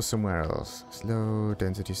stuff was somewhere else. Low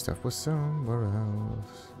density stuff was somewhere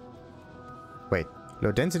else. Wait,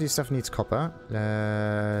 low density stuff needs copper.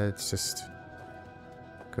 Let's just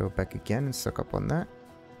go back again and suck up on that.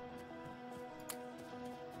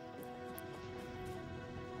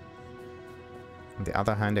 On the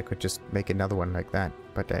other hand, I could just make another one like that,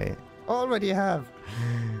 but I already have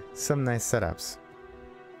some nice setups.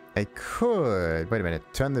 I could... Wait a minute.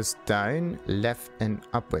 Turn this down, left and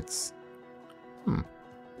upwards.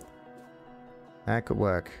 That could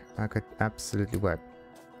work. That could absolutely work.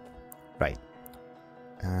 Right.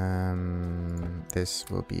 This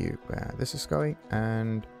will be where this is going,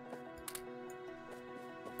 and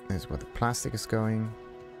this is where the plastic is going.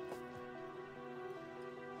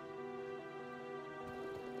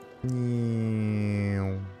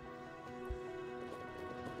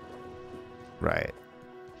 Right.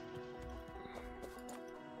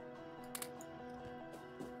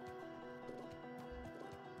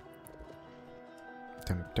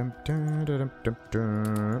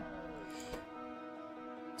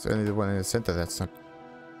 It's only the one in the center that's not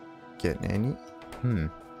getting any.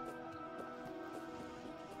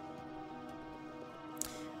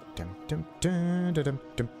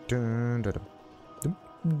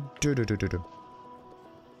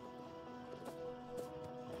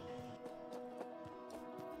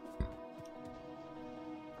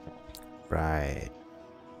 Right.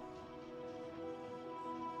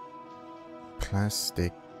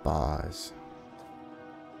 Plastic bars.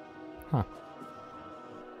 Huh.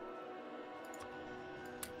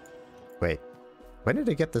 Wait. When did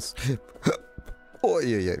I get this? Oh,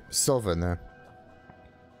 yeah. Silver in there.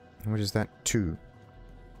 What is that? 2.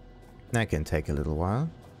 That can take a little while.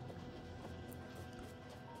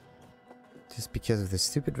 Just because of the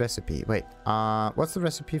stupid recipe. Wait, what's the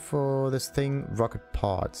recipe for this thing? Rocket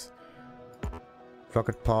pods.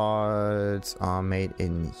 Rocket pods are made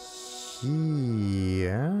in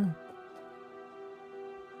here.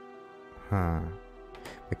 Huh.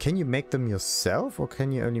 But can you make them yourself, or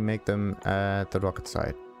can you only make them at the rocket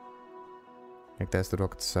side? Like there's the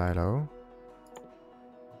rocket silo.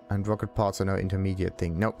 And rocket pods are no intermediate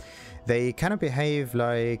thing. No, they kind of behave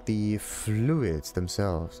like the fluids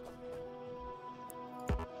themselves.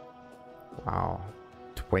 Wow.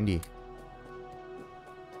 20.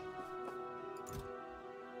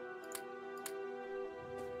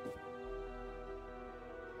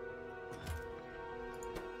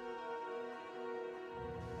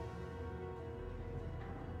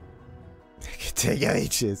 It could take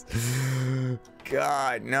ages.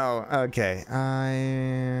 God, no. Okay,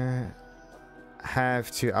 I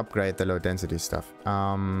have to upgrade the low density stuff.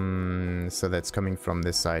 So that's coming from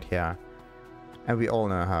this side here. And we all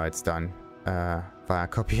know how it's done. Via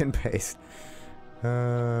copy and paste.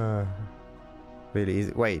 Really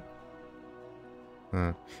easy. Wait.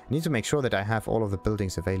 I need to make sure that I have all of the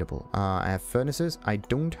buildings available. I have furnaces. I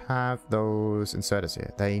don't have those inserters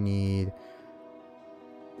here. They need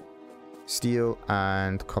steel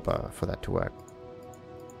and copper for that to work.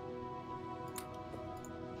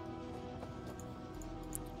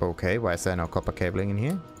 Okay, why is there no copper cabling in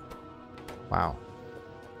here? Wow.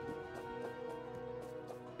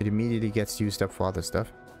 It immediately gets used up for other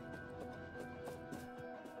stuff.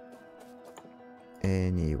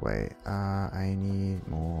 Anyway, I need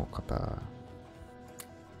more copper.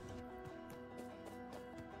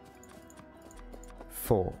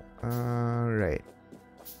 4. Alright.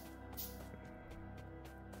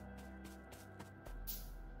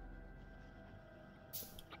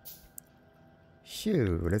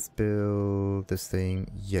 Phew, let's build this thing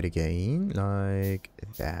yet again, like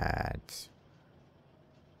that.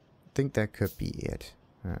 I think that could be it.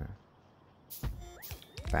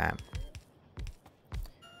 Bam.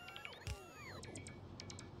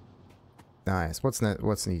 Nice.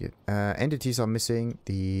 What's needed? Entities are missing.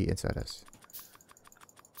 The inserters.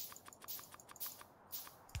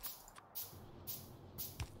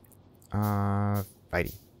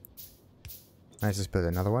 Righty. Let's just build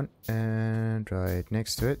another one, and right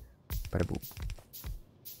next to it, bada boom.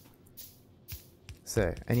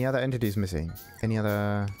 So, any other entities missing? Any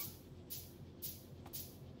other?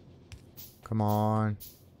 Come on.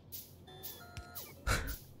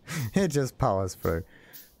 It just powers through.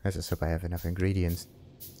 Let's just hope I have enough ingredients.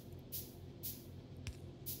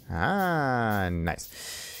 Ah, nice.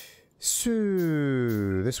 So,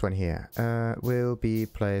 this one here will be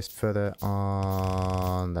placed further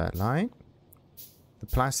on that line. The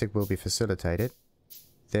plastic will be facilitated.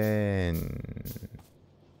 Then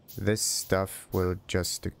this stuff will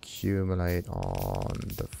just accumulate on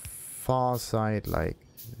the far side like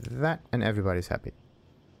that, and everybody's happy.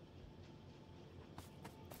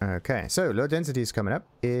 Okay, so low density is coming up.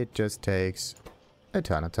 It just takes a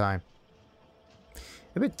ton of time.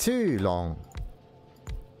 A bit too long.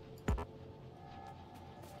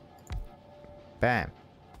 Bam.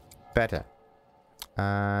 Better.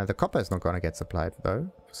 The copper is not going to get supplied though,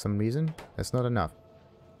 for some reason. It's not enough.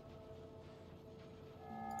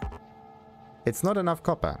 It's not enough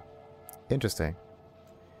copper. Interesting.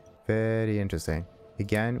 Very interesting.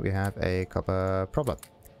 Again, we have a copper problem.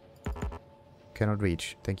 Cannot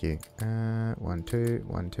reach. Thank you. 1, 2,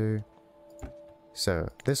 1, 2. So,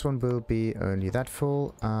 this one will be only that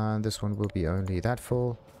full, and this one will be only that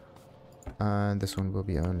full, and this one will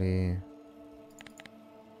be only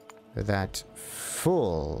that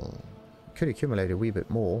full. Could accumulate a wee bit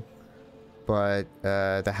more, but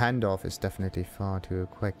the handoff is definitely far too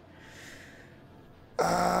quick.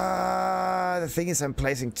 The thing is, I'm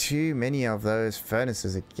placing too many of those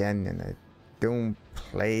furnaces again, and I don't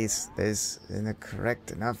place this in a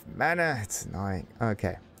correct enough manner. It's annoying.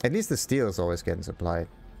 Okay. At least the steel is always getting supplied.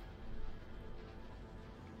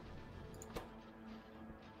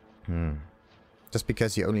 Just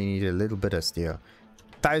because you only need a little bit of steel.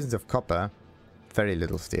 Thousands of copper, very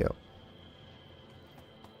little steel.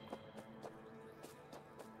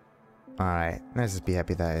 Alright, let's just be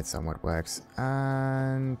happy that it somewhat works.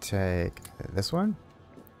 And take this one.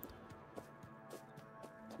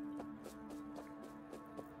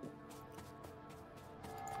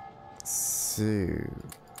 So,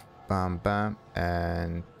 bam, bam,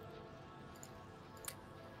 and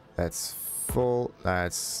that's full.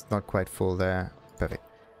 That's not quite full there. Perfect.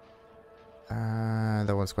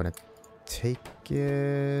 That one's going to take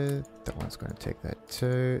it. That one's going to take that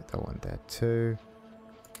too. That one there too.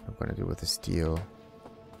 I'm going to do with the steel.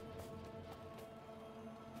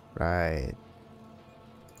 Right.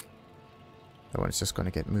 That one's just going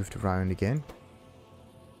to get moved around again.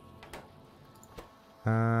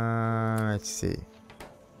 Let's see.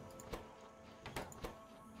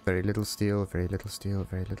 Very little steel, very little steel,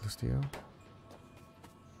 very little steel.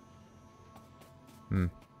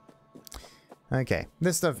 Okay,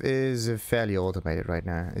 this stuff is fairly automated right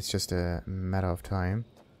now. It's just a matter of time.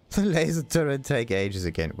 The laser turret take ages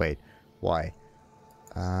again. Wait, why?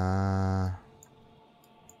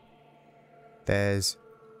 There's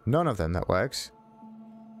none of them that works.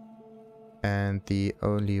 And the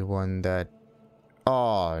only one that...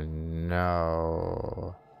 Oh,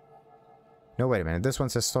 no. No, wait a minute. This one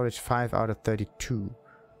says storage 5 out of 32.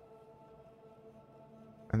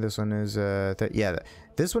 And this one is... yeah,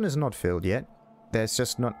 this one is not filled yet. There's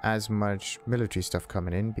just not as much military stuff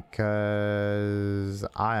coming in because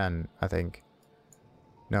iron, I think.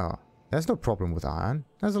 No, there's no problem with iron.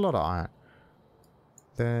 There's a lot of iron.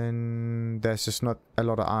 Then there's just not a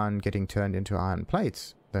lot of iron getting turned into iron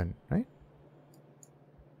plates then, right?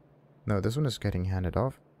 No, this one is getting handed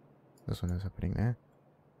off. This one is happening there.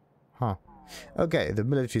 Huh. Okay, the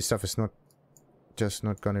military stuff is not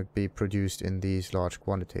going to be produced in these large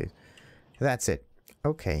quantities. That's it.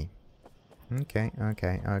 Okay. Okay.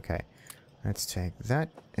 Let's take that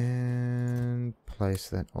and place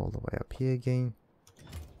that all the way up here again.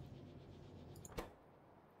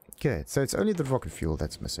 Good. So it's only the rocket fuel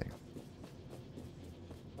that's missing.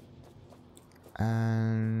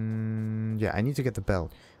 And yeah, I need to get the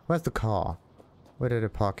belt. Where's the car? Where did I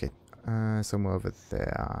park it? Somewhere over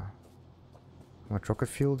there. What rocket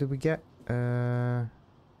fuel did we get?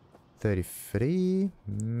 33.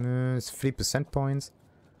 It's 3% points.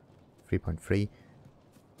 3.3.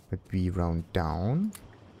 But we round down.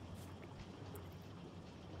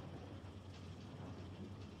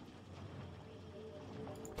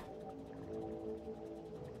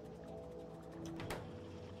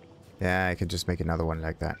 Yeah, I can just make another one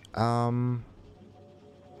like that.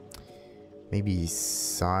 Maybe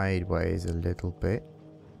sideways a little bit.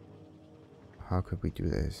 How could we do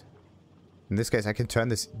this? In this case, I can turn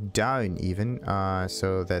this down even,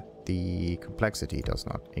 so that the complexity does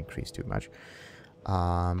not increase too much.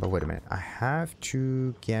 But wait a minute. I have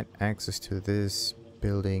to get access to this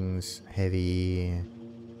building's heavy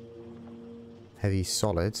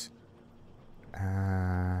solids.